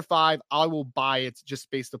 3 out of 5, I will buy it just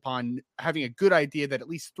based upon having a good idea that at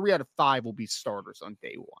least 3 out of 5 will be starters on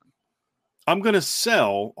day 1. I'm going to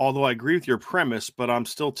sell, although I agree with your premise, but I'm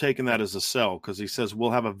still taking that as a sell because he says we'll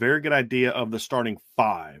have a very good idea of the starting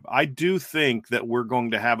 5. I do think that we're going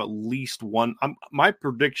to have at least one. My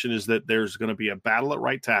prediction is that there's going to be a battle at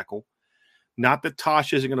right tackle. Not that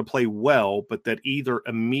Tosh isn't going to play well, but that either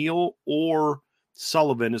Emil or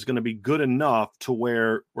Sullivan is going to be good enough to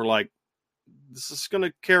where we're like, this is going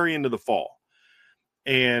to carry into the fall.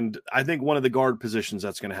 And I think one of the guard positions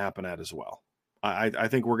that's going to happen at as well. I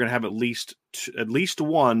think we're going to have at least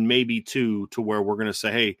one, maybe 2, to where we're going to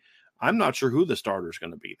say, hey, I'm not sure who the starter is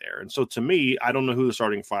going to be there. And so to me, I don't know who the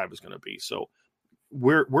starting 5 is going to be. So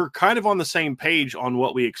we're kind of on the same page on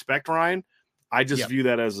what we expect, Ryan. I just view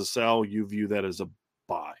that as a sell. You view that as a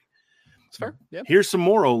buy. It's fair. Yeah. Here's some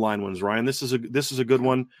more O-line ones, Ryan. This is a good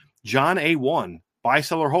one. John A1, buy,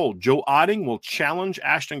 sell, or hold. Joe Otting will challenge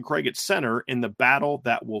Ashton Craig at center in the battle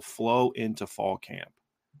that will flow into fall camp.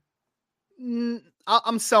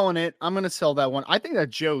 I'm selling it. I'm going to sell that one. I think that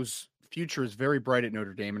Joe's future is very bright at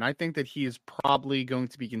Notre Dame, and I think that he is probably going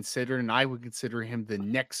to be considered, and I would consider him the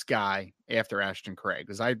next guy after Ashton Craig,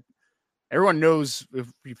 because everyone knows,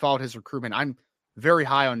 if you followed his recruitment, I'm very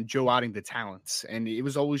high on Joe Otting, the talents. And it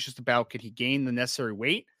was always just about, could he gain the necessary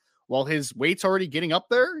weight? Well, his weight's already getting up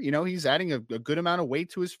there. He's adding a good amount of weight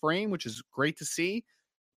to his frame, which is great to see.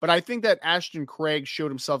 But I think that Ashton Craig showed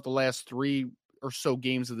himself the last 3 or so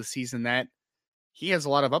games of the season that he has a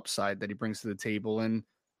lot of upside that he brings to the table. And,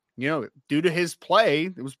 due to his play,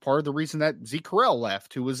 it was part of the reason that Zeke Correll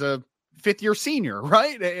left, who was a 5th-year senior,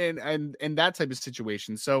 right? And that type of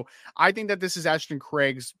situation. So I think that this is Ashton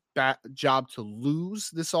Craig's job to lose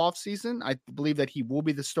this offseason. I believe that he will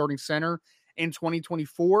be the starting center in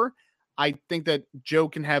 2024. I think that Joe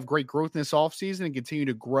can have great growth in this offseason and continue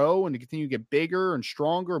to grow and to continue to get bigger and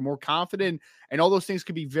stronger and more confident. And all those things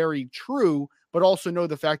could be very true, but also know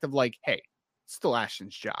the fact of like, hey, it's still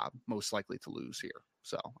Ashton's job, most likely to lose here.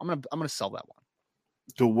 So I'm gonna sell that one.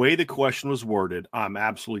 The way the question was worded, I'm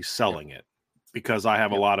absolutely selling it because I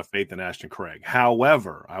have a lot of faith in Ashton Craig.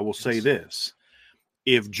 However, I will say this.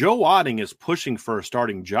 If Joe Otting is pushing for a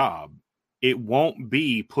starting job, it won't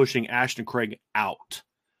be pushing Ashton Craig out.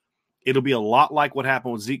 It'll be a lot like what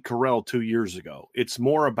happened with Zeke Correll 2 years ago. It's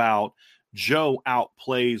more about Joe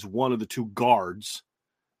outplays one of the 2 guards,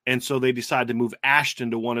 and so they decide to move Ashton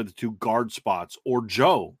to one of the 2 guard spots or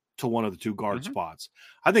Joe to one of the 2 guard spots.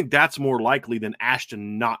 I think that's more likely than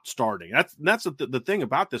Ashton not starting. That's the thing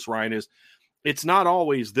about this, Ryan, is it's not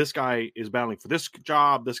always this guy is battling for this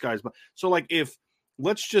job, this guy's – so like if –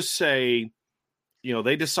 let's just say,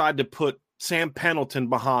 they decide to put Sam Pendleton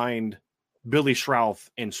behind Billy Schrouth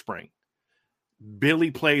in spring. Billy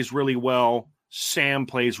plays really well. Sam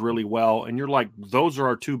plays really well. And you're like, those are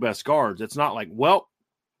our 2 best guards. It's not like, well,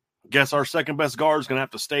 guess our second best guard is going to have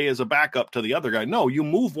to stay as a backup to the other guy. No, you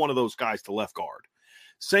move one of those guys to left guard.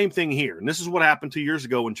 Same thing here. And this is what happened 2 years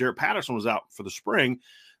ago when Jarrett Patterson was out for the spring.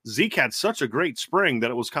 Zeke had such a great spring that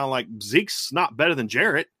it was kind of like Zeke's not better than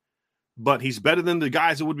Jarrett, but he's better than the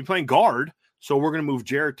guys that would be playing guard. So we're going to move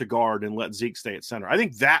Jarrett to guard and let Zeke stay at center. I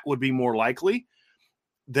think that would be more likely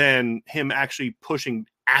than him actually pushing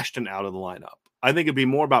Ashton out of the lineup. I think it'd be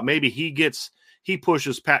more about maybe he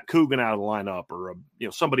pushes Pat Coogan out of the lineup or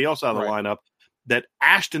somebody else out of the lineup, that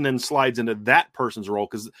Ashton then slides into that person's role.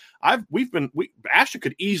 Because Ashton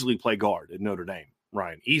could easily play guard at Notre Dame,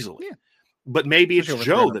 Ryan, easily. Yeah. But maybe it's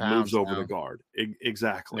Joe that moves over to guard.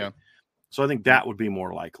 Exactly. Yeah. So I think that would be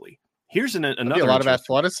more likely. Here's another a lot of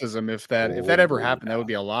athleticism. If that ever happened, that would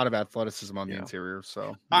be a lot of athleticism on the interior.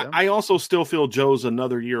 So I also still feel Joe's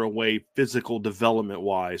another year away, physical development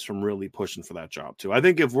wise, from really pushing for that job too. I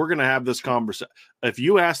think if we're going to have this conversation, if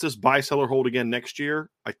you ask this buy, sell, or hold again next year,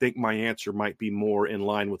 I think my answer might be more in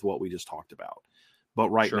line with what we just talked about. But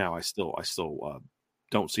right now, I still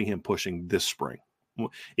don't see him pushing this spring.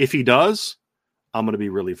 If he does, I'm going to be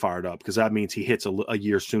really fired up because that means he hits a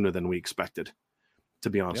year sooner than we expected. To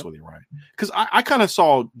be honest with you, right? Because I kind of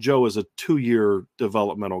saw Joe as a 2-year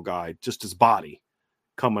developmental guy, just his body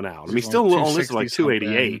coming out. I mean, he's still only listed like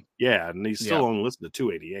 288. Yeah, and he's still only listed to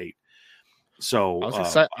 288. So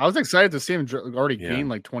I was excited to see him already gain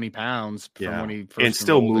like 20 pounds from when he first and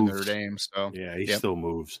still moves. Notre Dame. So he still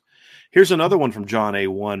moves. Here's another one from John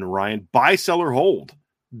A1. Ryan, buy, sell, or hold.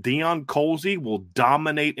 Deion Colzie will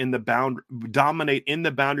dominate in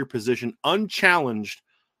the boundary position unchallenged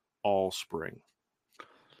all spring.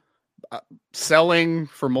 Selling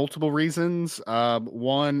for multiple reasons.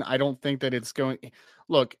 One, I don't think that it's going.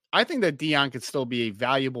 Look, I think that Deion could still be a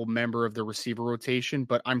valuable member of the receiver rotation,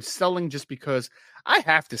 but I'm selling just because I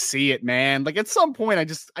have to see it, man. Like at some point,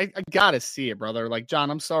 I gotta see it, brother. Like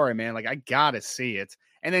John, I'm sorry, man. Like I gotta see it.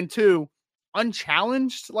 And then 2,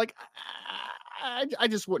 unchallenged. Like I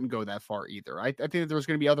just wouldn't go that far either. I think that there's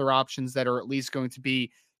going to be other options that are at least going to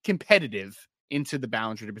be competitive into the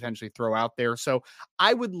boundary to potentially throw out there. So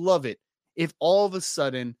I would love it if all of a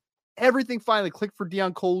sudden everything finally clicked for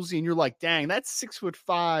Deion Colzie and you're like, dang, that's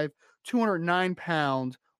 6'5", 209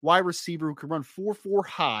 pound wide receiver who can run 4.4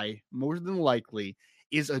 high, more than likely,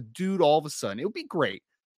 is a dude all of a sudden. It would be great.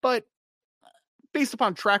 But based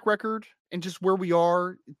upon track record and just where we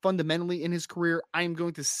are fundamentally in his career, I am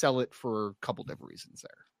going to sell it for a couple different reasons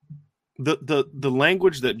there. The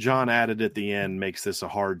language that John added at the end makes this a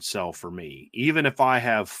hard sell for me. Even if I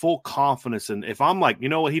have full confidence if I'm like, you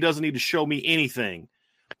know what, he doesn't need to show me anything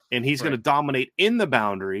and he's going to dominate in the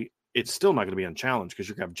boundary, it's still not going to be unchallenged because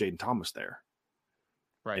you're going to have Jaden Thomas there.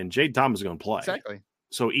 Right. And Jaden Thomas is going to play. Exactly.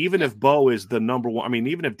 So even if Bo is the number one, I mean,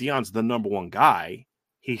 even if Deion's the number one guy,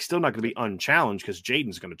 he's still not going to be unchallenged because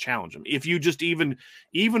Jaden's going to challenge him. If you just even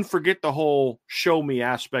forget the whole show me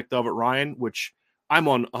aspect of it, Ryan, which I'm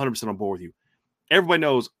 100% on board with you. Everybody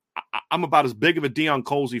knows I'm about as big of a Deion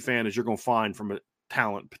Colzie fan as you're going to find from a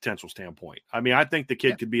talent potential standpoint. I mean, I think the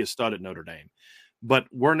kid could be a stud at Notre Dame. But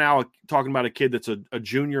we're now talking about a kid that's a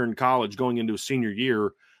junior in college going into a senior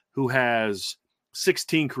year who has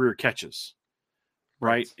 16 career catches,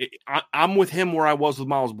 right? I'm with him where I was with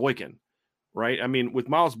Miles Boykin, right? I mean, with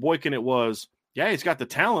Miles Boykin, it was, yeah, he's got the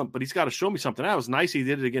talent, but he's got to show me something. That was nice he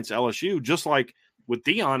did it against LSU. Just like with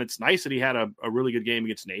Deion, it's nice that he had a really good game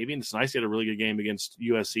against Navy, and it's nice he had a really good game against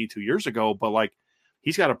USC 2 years ago, but like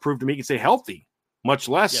he's got to prove to me he can stay healthy, much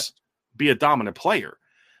less be a dominant player.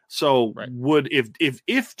 So if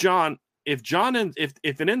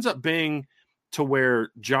it ends up being to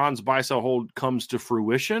where John's buy-sell hold comes to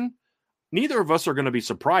fruition, neither of us are going to be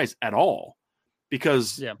surprised at all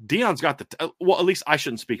because Deion's got well, at least I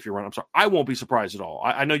shouldn't speak for you, Ryan. I'm sorry. I won't be surprised at all.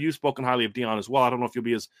 I know you've spoken highly of Deion as well. I don't know if you'll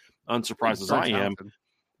be as unsurprised as I am,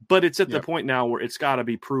 but it's at the point now where it's got to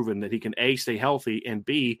be proven that he can A, stay healthy, and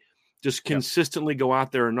B, just consistently go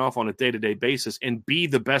out there enough on a day-to-day basis and be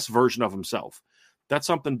the best version of himself. That's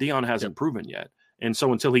something Deion hasn't proven yet. And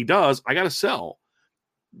so until he does, I got to sell.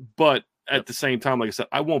 But at the same time, like I said,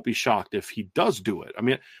 I won't be shocked if he does do it. I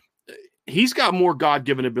mean, he's got more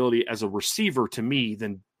God-given ability as a receiver to me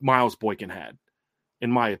than Miles Boykin had, in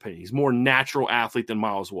my opinion. He's more natural athlete than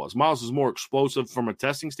Miles was. Miles is more explosive from a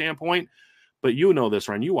testing standpoint, but you know this,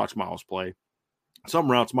 Ryan. You watch Miles play. Some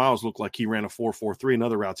routes, Miles looked like he ran a 4.43, and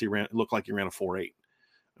other routes, it looked like he ran a 4.8.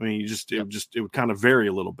 I mean, it would kind of vary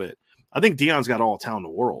a little bit. I think Deion's got all the talent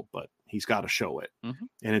in the world, but he's got to show it. Mm-hmm.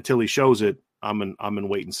 And until he shows it, I'm in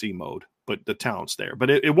wait and see mode. But the talent's there. But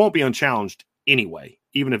it won't be unchallenged anyway.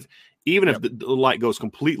 Even if the light goes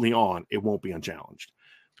completely on, it won't be unchallenged.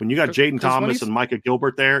 When you got Jaden Thomas and Micah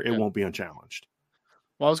Gilbert there, it won't be unchallenged.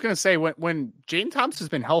 Well, I was going to say when Jaden Thomas has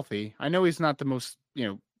been healthy, I know he's not the most,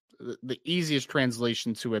 the easiest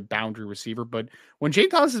translation to a boundary receiver, but when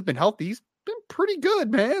Jaden Thomas has been healthy, he's been pretty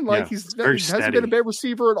good, man. Like he hasn't been a bad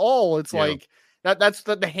receiver at all. It's like that's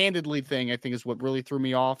the handedly thing, I think, is what really threw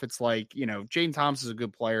me off. It's like, Jaden Thomas is a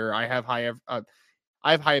good player. I have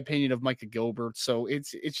high opinion of Micah Gilbert. So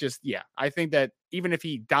it's just, I think that even if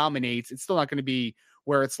he dominates, it's still not going to be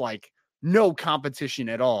where it's like no competition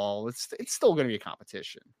at all. It's still going to be a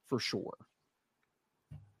competition for sure.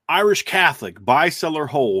 Irish Catholic, buy, sell, or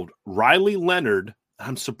hold, Riley Leonard.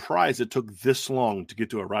 I'm surprised it took this long to get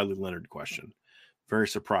to a Riley Leonard question. Very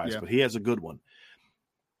surprised, but he has a good one.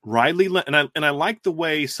 Riley, and I like the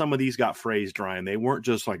way some of these got phrased, Ryan. They weren't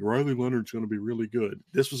just like Riley Leonard's going to be really good.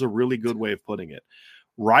 This was a really good way of putting it.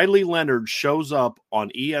 Riley Leonard shows up on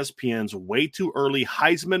ESPN's way too early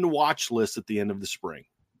Heisman watch list at the end of the spring.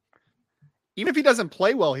 Even if he doesn't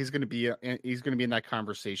play well, he's going to be in that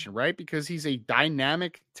conversation, right? Because he's a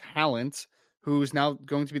dynamic talent who's now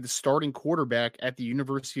going to be the starting quarterback at the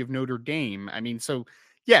University of Notre Dame. I mean, so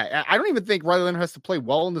I don't even think Riley Leonard has to play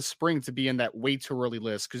well in the spring to be in that way too early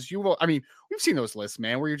list. Because we've seen those lists,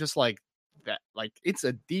 man, where you're just like that, like it's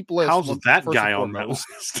a deep list. How's that guy on that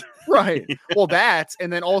list? Right. Well,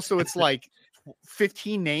 and then also it's like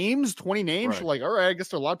 15 names, 20 names. Right. You're like, all right, I guess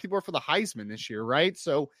there are a lot of people are for the Heisman this year, right?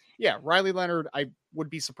 So Riley Leonard, I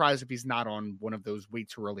would be surprised if he's not on one of those way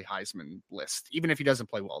too early Heisman lists, even if he doesn't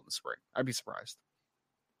play well in the spring. I'd be surprised.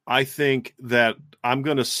 I think that I'm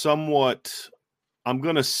going to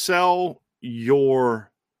sell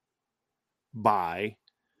your buy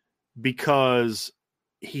because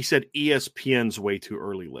he said ESPN's way too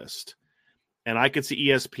early list. And I could see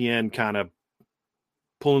ESPN kind of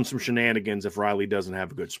pulling some shenanigans if Riley doesn't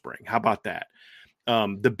have a good spring. How about that?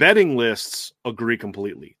 The betting lists agree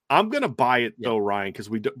completely. I'm going to buy it though, Ryan, because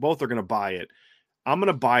we both are going to buy it. I'm going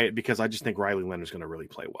to buy it because I just think Riley Leonard's going to really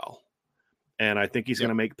play well. And I think he's going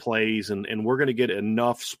to make plays, and we're going to get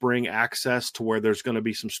enough spring access to where there's going to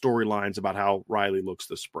be some storylines about how Riley looks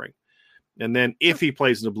this spring. And then if he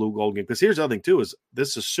plays in the blue gold game, because here's the other thing too, is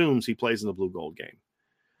this assumes he plays in the blue gold game.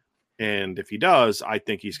 And if he does, I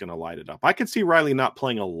think he's going to light it up. I can see Riley not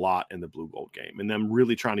playing a lot in the blue gold game and them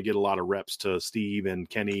really trying to get a lot of reps to Steve and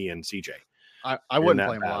Kenny and CJ. I wouldn't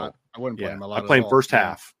play him a lot. I wouldn't play him a lot. I play him first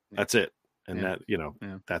half. That's it. And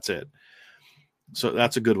that's it. So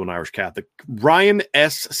that's a good one, Irish Catholic. Ryan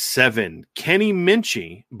S7. Kenny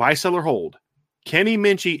Minchie, buy, sell, or hold. Kenny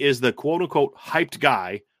Minchie is the quote-unquote hyped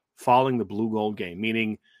guy following the blue gold game,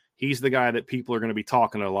 meaning he's the guy that people are going to be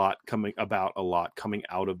talking coming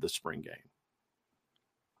out of the spring game.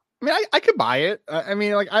 I mean, I could buy it.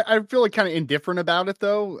 I feel like kind of indifferent about it,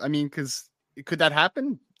 though. I mean, because could that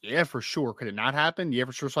happen? Yeah, for sure. Could it not happen? Yeah,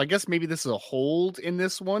 for sure. So I guess maybe this is a hold in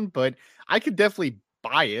this one, but I could definitely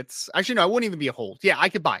buy it. Actually, no, I wouldn't even be a hold. Yeah, I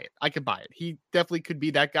could buy it. He definitely could be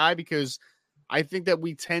that guy because I think that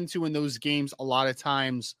we tend to, in those games, a lot of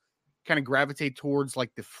times kind of gravitate towards like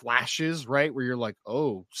the flashes, right? Where you're like,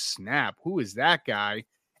 oh, snap, who is that guy?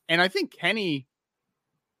 And I think Kenny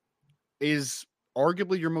is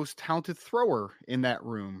arguably your most talented thrower in that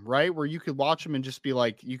room, right? Where you could watch him and just be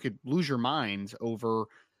like, you could lose your mind over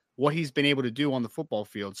what he's been able to do on the football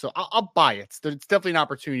field. So I'll buy it. It's definitely an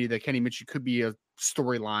opportunity that Kenny Minchey could be a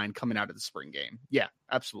storyline coming out of the spring game. Yeah,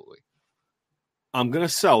 absolutely. I'm going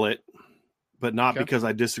to sell it, but not because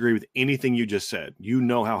I disagree with anything you just said. You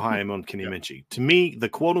know how high I'm on Kenny Minchey. To me, the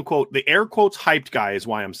quote unquote, the air quotes hyped guy is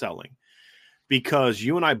why I'm selling, because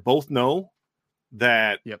you and I both know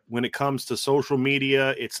that when it comes to social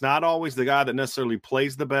media, it's not always the guy that necessarily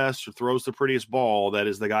plays the best or throws the prettiest ball that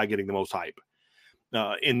is the guy getting the most hype.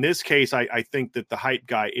 In this case, I think that the hype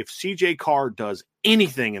guy, if CJ Carr does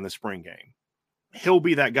anything in the spring game, he'll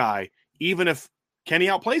be that guy, even if Kenny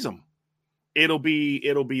outplays him. It'll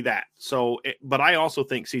be that. So, but I also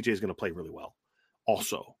think CJ is going to play really well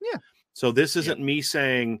also. Yeah. So this isn't me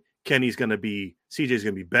saying CJ's going to be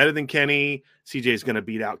better than Kenny. CJ's going to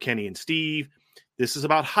beat out Kenny and Steve. This is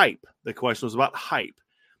about hype. The question was about hype.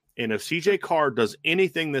 And if CJ Carr does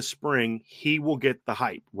anything this spring, he will get the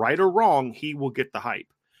hype. Right or wrong, he will get the hype.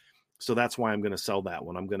 So that's why I'm going to sell that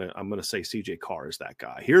one. I'm going to say CJ Carr is that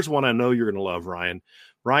guy. Here's one I know you're going to love, Ryan.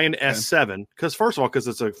 Ryan S7, because first of all, because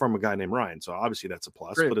it's from a guy named Ryan, so obviously that's a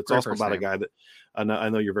plus. But it's also about a guy that I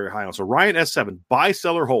know you're very high on. So Ryan S7, buy,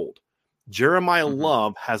 sell, or hold. Jeremiah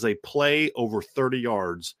Love has a play over 30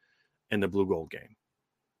 yards in the blue gold game.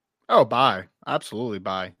 Oh, buy. Absolutely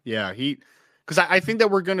buy. Yeah, because I think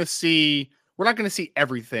that we're not going to see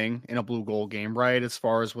everything in a blue gold game, right? As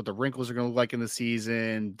far as what the wrinkles are going to look like in the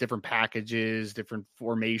season, different packages, different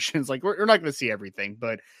formations. Like we're not going to see everything,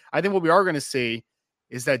 but I think what we are going to see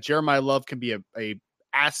is that Jeremiah Love can be a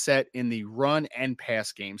asset in the run and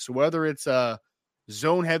pass game. So whether it's a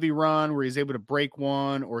zone heavy run where he's able to break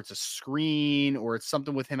one, or it's a screen, or it's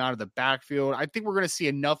something with him out of the backfield, I think we're going to see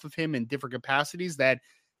enough of him in different capacities that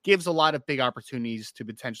gives a lot of big opportunities to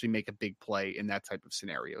potentially make a big play in that type of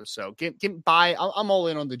scenario. So get buy. I'm all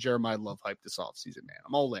in on the Jeremiah Love hype this offseason, man.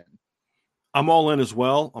 I'm all in. I'm all in as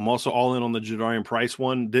well. I'm also all in on the Jadarian Price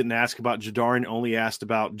one. Didn't ask about Jadarian, only asked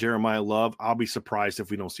about Jeremiah Love. I'll be surprised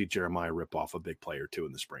if we don't see Jeremiah rip off a big play or two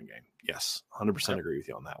in the spring game. Yes, 100% agree with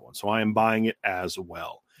you on that one. So I am buying it as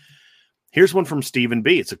well. Here's one from Stephen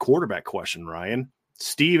B. It's a quarterback question, Ryan.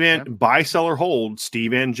 Buy, sell, or hold.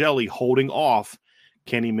 Steve Angeli holding off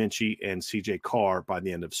Kenny Minchey and CJ Carr by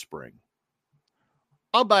the end of spring.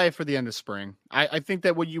 I'll buy it for the end of spring. I think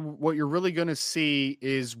that what you're really going to see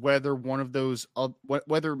is whether one of those,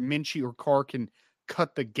 whether Minchey or Carr can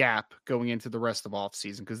cut the gap going into the rest of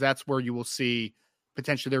offseason, because that's where you will see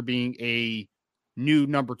potentially there being a new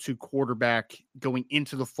number 2 quarterback going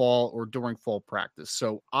into the fall or during fall practice.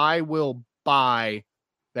 So I will buy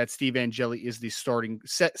that Steve Angeli is the starting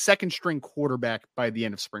second string quarterback by the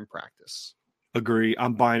end of spring practice. Agree.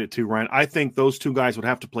 I'm buying it too, Ryan. I think those two guys would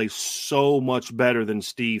have to play so much better than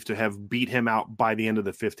Steve to have beat him out by the end of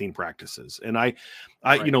the 15 practices. And I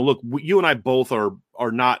right. Look, you and I both are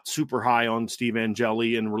not super high on Steve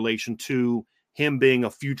Angeli in relation to him being a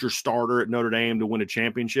future starter at Notre Dame to win a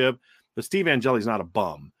championship. But Steve Angeli's not a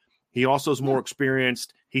bum. He also is more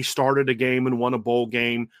experienced. He started a game and won a bowl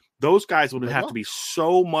game. Those guys would have to be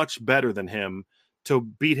so much better than him to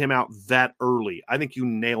beat him out that early. I think you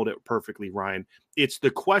nailed it perfectly, Ryan.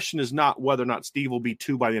 The question is not whether or not Steve will be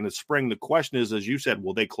 2 by the end of spring. The question is, as you said,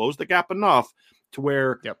 will they close the gap enough to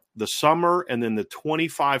where the summer and then the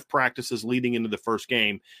 25 practices leading into the first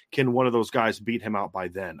game, can one of those guys beat him out by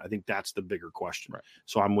then? I think that's the bigger question. Right.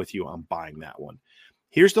 So I'm with you. I'm buying that one.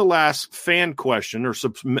 Here's the last fan question or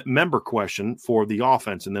member question for the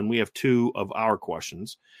offense, and then we have 2 of our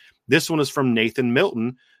questions. This one is from Nathan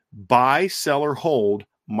Milton. Buy, sell, or hold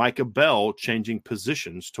Micah Bell changing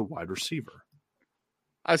positions to wide receiver.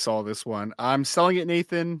 I saw this one. I'm selling it,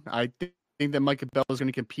 Nathan. I think that Micah Bell is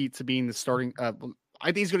going to compete to being the starting. I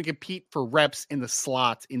think he's going to compete for reps in the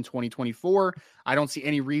slot in 2024. I don't see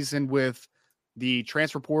any reason with the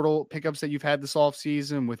transfer portal pickups that you've had this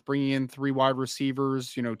offseason, with bringing in 3 wide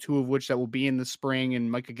receivers, 2 of which that will be in the spring,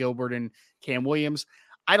 and Micah Gilbert and Cam Williams.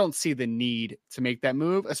 I don't see the need to make that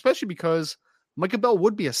move, especially because Micah Bell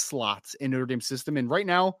would be a slot in Notre Dame system. And right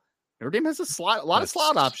now, Notre Dame has a lot of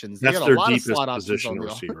slot options. They got a lot of slot options on the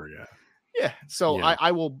receiver. Yeah. So yeah.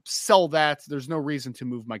 I will sell that. There's no reason to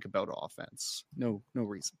move Micah Bell to offense. No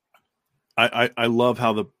reason. I love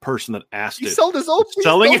how the person that asked he sold his own take.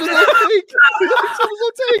 I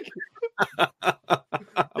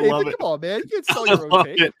love it. Come on, man. You can't sell your own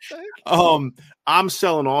take. I'm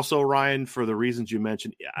selling also, Ryan, for the reasons you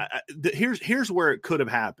mentioned. Here's where it could have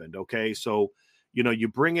happened. Okay. So You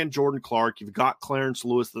bring in Jordan Clark. You've got Clarence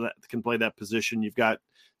Lewis that can play that position. You've got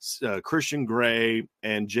Christian Gray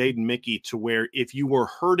and Jaden Mickey, to where if you were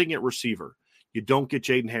hurting at receiver, you don't get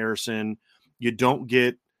Jaden Harrison, you don't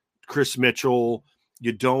get Chris Mitchell,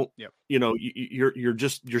 you don't,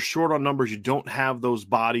 you're short on numbers. You don't have those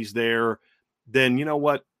bodies there. Then you know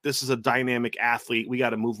what? This is a dynamic athlete. We got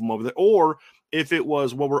to move him over there. Or if it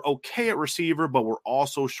was, well, we're okay at receiver, but we're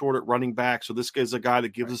also short at running back. So this guy's a guy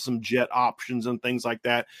that gives us some jet options and things like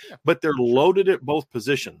that. Yeah, but they're loaded at both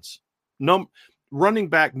positions. Running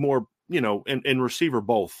back more, and receiver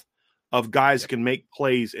both, of guys can make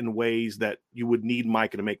plays in ways that you would need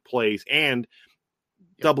Micah to make plays. And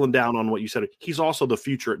doubling down on what you said, he's also the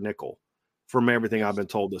future at nickel from everything I've been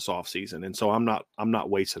told this offseason. And so I'm not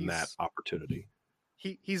wasting that opportunity.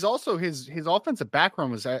 He's also his offensive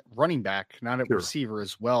background was at running back, not at receiver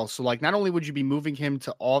as well. So like, not only would you be moving him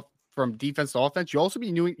from defense to offense, you also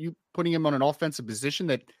be putting him on an offensive position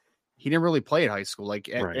that he didn't really play at high school. Like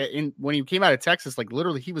when he came out of Texas, like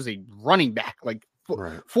literally he was a running back, like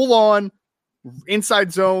full on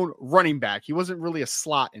inside zone running back. He wasn't really a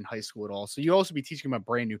slot in high school at all. So you also be teaching him a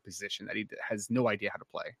brand new position that he has no idea how to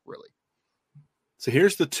play, really. So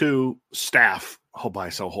here's the two staff buy,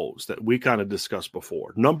 sell, holds that we kind of discussed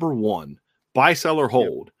before. Number one, buy, sell, or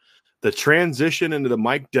hold. Yep. The transition into the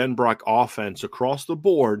Mike Denbrock offense across the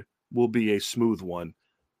board will be a smooth one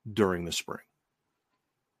during the spring.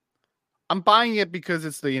 I'm buying it because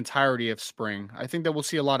it's the entirety of spring. I think that we'll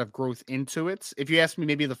see a lot of growth into it. If you ask me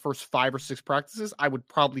maybe the first 5 or 6 practices, I would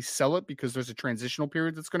probably sell it because there's a transitional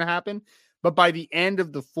period that's going to happen. But by the end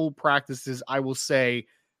of the full practices, I will say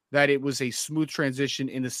that it was a smooth transition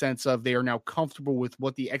in the sense of they are now comfortable with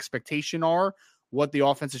what the expectation are, what the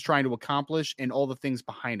offense is trying to accomplish, and all the things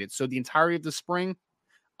behind it. So the entirety of the spring,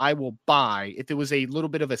 I will buy. If it was a little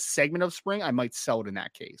bit of a segment of spring, I might sell it in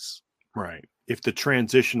that case. Right. If the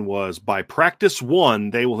transition was by practice 1,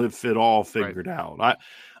 they will have it all figured out.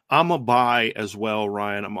 I'm a buy as well,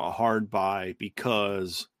 Ryan. I'm a hard buy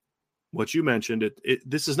because what you mentioned,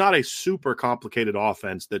 this is not a super complicated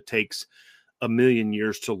offense that takes a million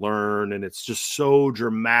years to learn, and it's just so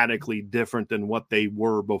dramatically different than what they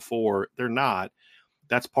were before. They're not.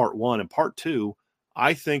 That's part one. And part two,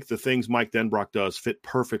 I think the things Mike Denbrock does fit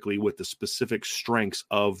perfectly with the specific strengths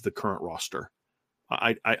of the current roster.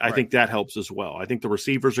 I think that helps as well. I think the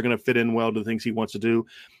receivers are going to fit in well to the things he wants to do.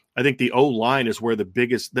 I think the O-line is where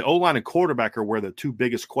the O-line and quarterback are where the two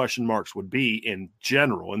biggest question marks would be in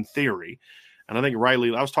general, in theory. And I think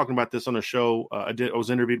Riley, I was talking about this on a show. I was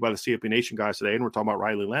interviewed by the CFP Nation guys today, and we're talking about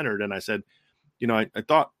Riley Leonard. And I said, I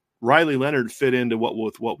thought Riley Leonard fit into what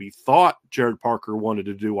we thought Jared Parker wanted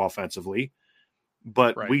to do offensively,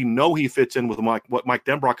 but we know he fits in with what Mike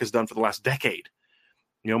Denbrock has done for the last decade.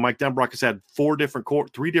 Mike Denbrock has had 3 different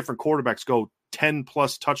quarterbacks go 10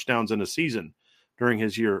 plus touchdowns in a season during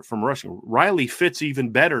his year from rushing. Riley fits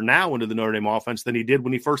even better now into the Notre Dame offense than he did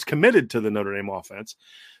when he first committed to the Notre Dame offense.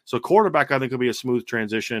 So quarterback, I think, will be a smooth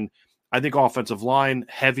transition. I think offensive line,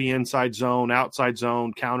 heavy inside zone, outside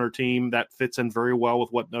zone, counter team, that fits in very well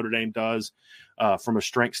with what Notre Dame does from a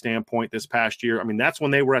strength standpoint this past year. I mean, that's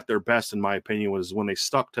when they were at their best, in my opinion, was when they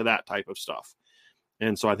stuck to that type of stuff.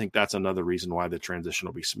 And so I think that's another reason why the transition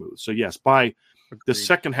will be smooth. So, yes, by the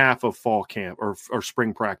second half of fall camp or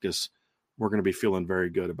spring practice, we're going to be feeling very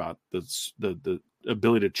good about the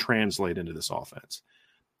ability to translate into this offense.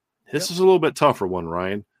 This is a little bit tougher one,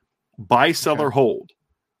 Ryan. Buy, sell, or hold.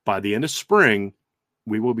 By the end of spring,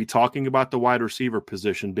 we will be talking about the wide receiver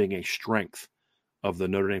position being a strength of the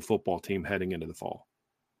Notre Dame football team heading into the fall.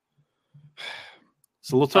 It's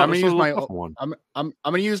a little tough. I'm going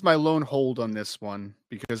to use my lone hold on this one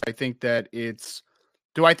because I think that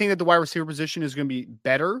do I think that the wide receiver position is going to be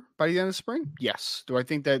better by the end of spring? Yes. Do I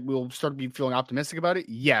think that we'll start to be feeling optimistic about it?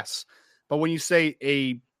 Yes. But when you say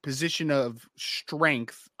a position of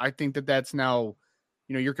strength, I think that that's now,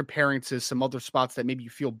 you're comparing to some other spots that maybe you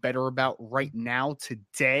feel better about right now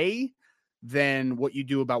today than what you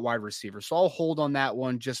do about wide receivers. So I'll hold on that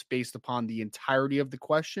one just based upon the entirety of the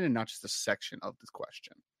question and not just a section of the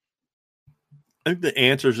question. I think the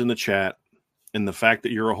answers in the chat and the fact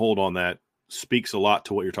that you're a hold on that speaks a lot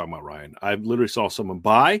to what you're talking about, Ryan. I literally saw someone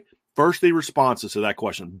buy. First, the responses to that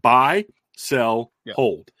question: buy, sell,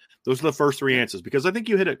 hold. Those are the first 3 answers because I think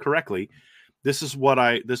you hit it correctly. This is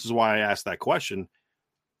why I asked that question.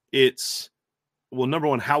 It's, well, number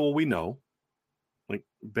one, how will we know? Like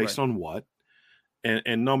based on what?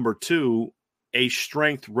 And number 2, a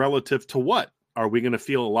strength relative to what? Are we going to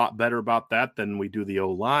feel a lot better about that than we do the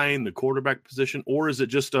O-line, the quarterback position? Or is it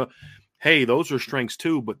just hey, those are strengths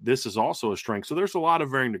too, but this is also a strength. So there's a lot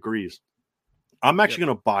of varying degrees. I'm actually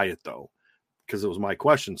going to buy it though, because it was my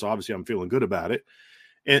question. So obviously I'm feeling good about it.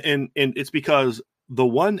 And it's because the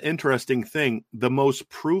one interesting thing, the most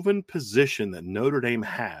proven position that Notre Dame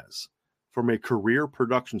has from a career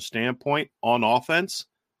production standpoint on offense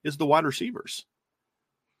is the wide receivers.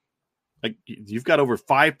 Like, you've got over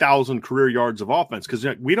 5,000 career yards of offense, because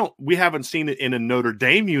we haven't seen it in a Notre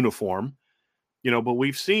Dame uniform, but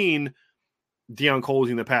we've seen Deion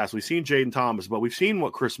Colzie in the past. We've seen Jaden Thomas, but we've seen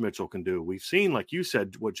what Chris Mitchell can do. We've seen, like you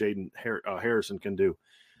said, what Jaden Harrison can do.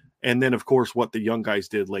 And then, of course, what the young guys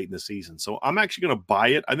did late in the season. So I'm actually going to buy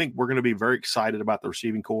it. I think we're going to be very excited about the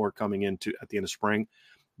receiving core coming into at the end of spring.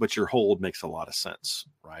 But your hold makes a lot of sense,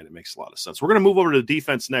 right? It makes a lot of sense. We're going to move over to the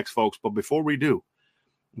defense next, folks. But before we do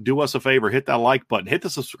us a favor, hit that like button, hit the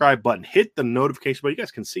subscribe button, hit the notification button. You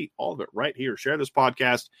guys can see all of it right here. Share this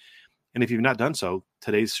podcast. And if you've not done so,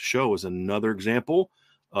 today's show is another example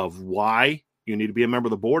of why you need to be a member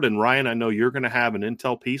of the board. And Ryan, I know you're going to have an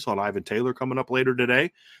intel piece on Ivan Taylor coming up later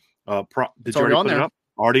today. Did you already put it up?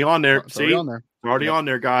 Already on there. It's See, already on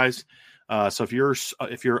there, guys. So if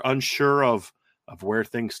you're unsure of where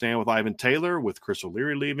things stand with Ivan Taylor, with Chris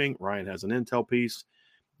O'Leary leaving, Ryan has an intel piece.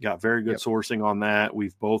 Got very good sourcing on that.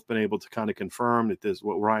 We've both been able to kind of confirm that this,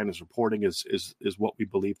 what Ryan is reporting is what we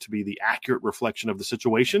believe to be the accurate reflection of the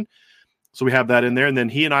situation. So we have that in there. And then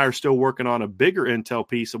he and I are still working on a bigger intel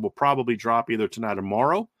piece that will probably drop either tonight or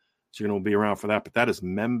tomorrow. So you're going to be around for that. But that is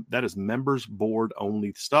members board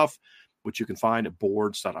only stuff, which you can find at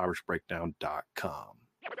boards.irishbreakdown.com.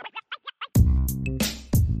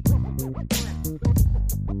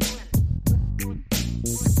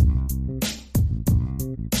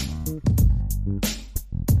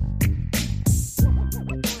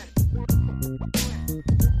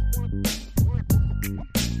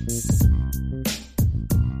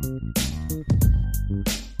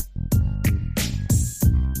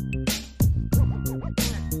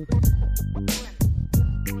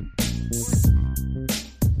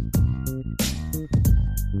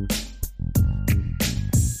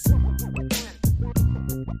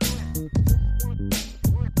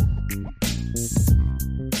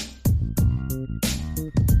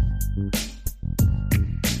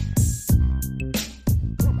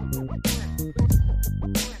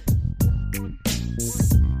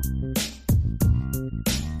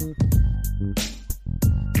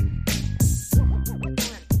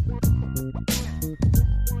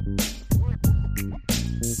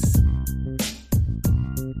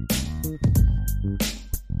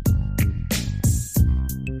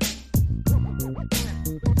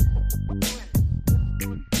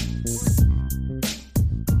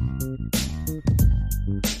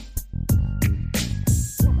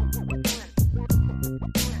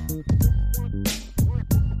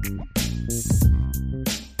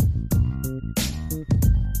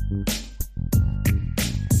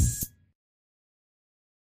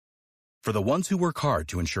 For the ones who work hard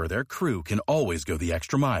to ensure their crew can always go the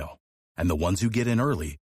extra mile, and the ones who get in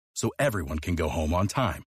early so everyone can go home on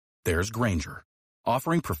time, there's Grainger,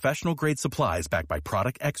 offering professional-grade supplies backed by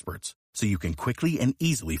product experts so you can quickly and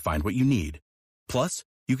easily find what you need. Plus,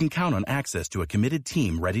 you can count on access to a committed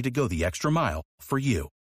team ready to go the extra mile for you.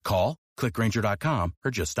 Call, click Grainger.com,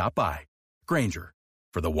 or just stop by. Grainger,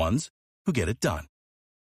 for the ones who get it done.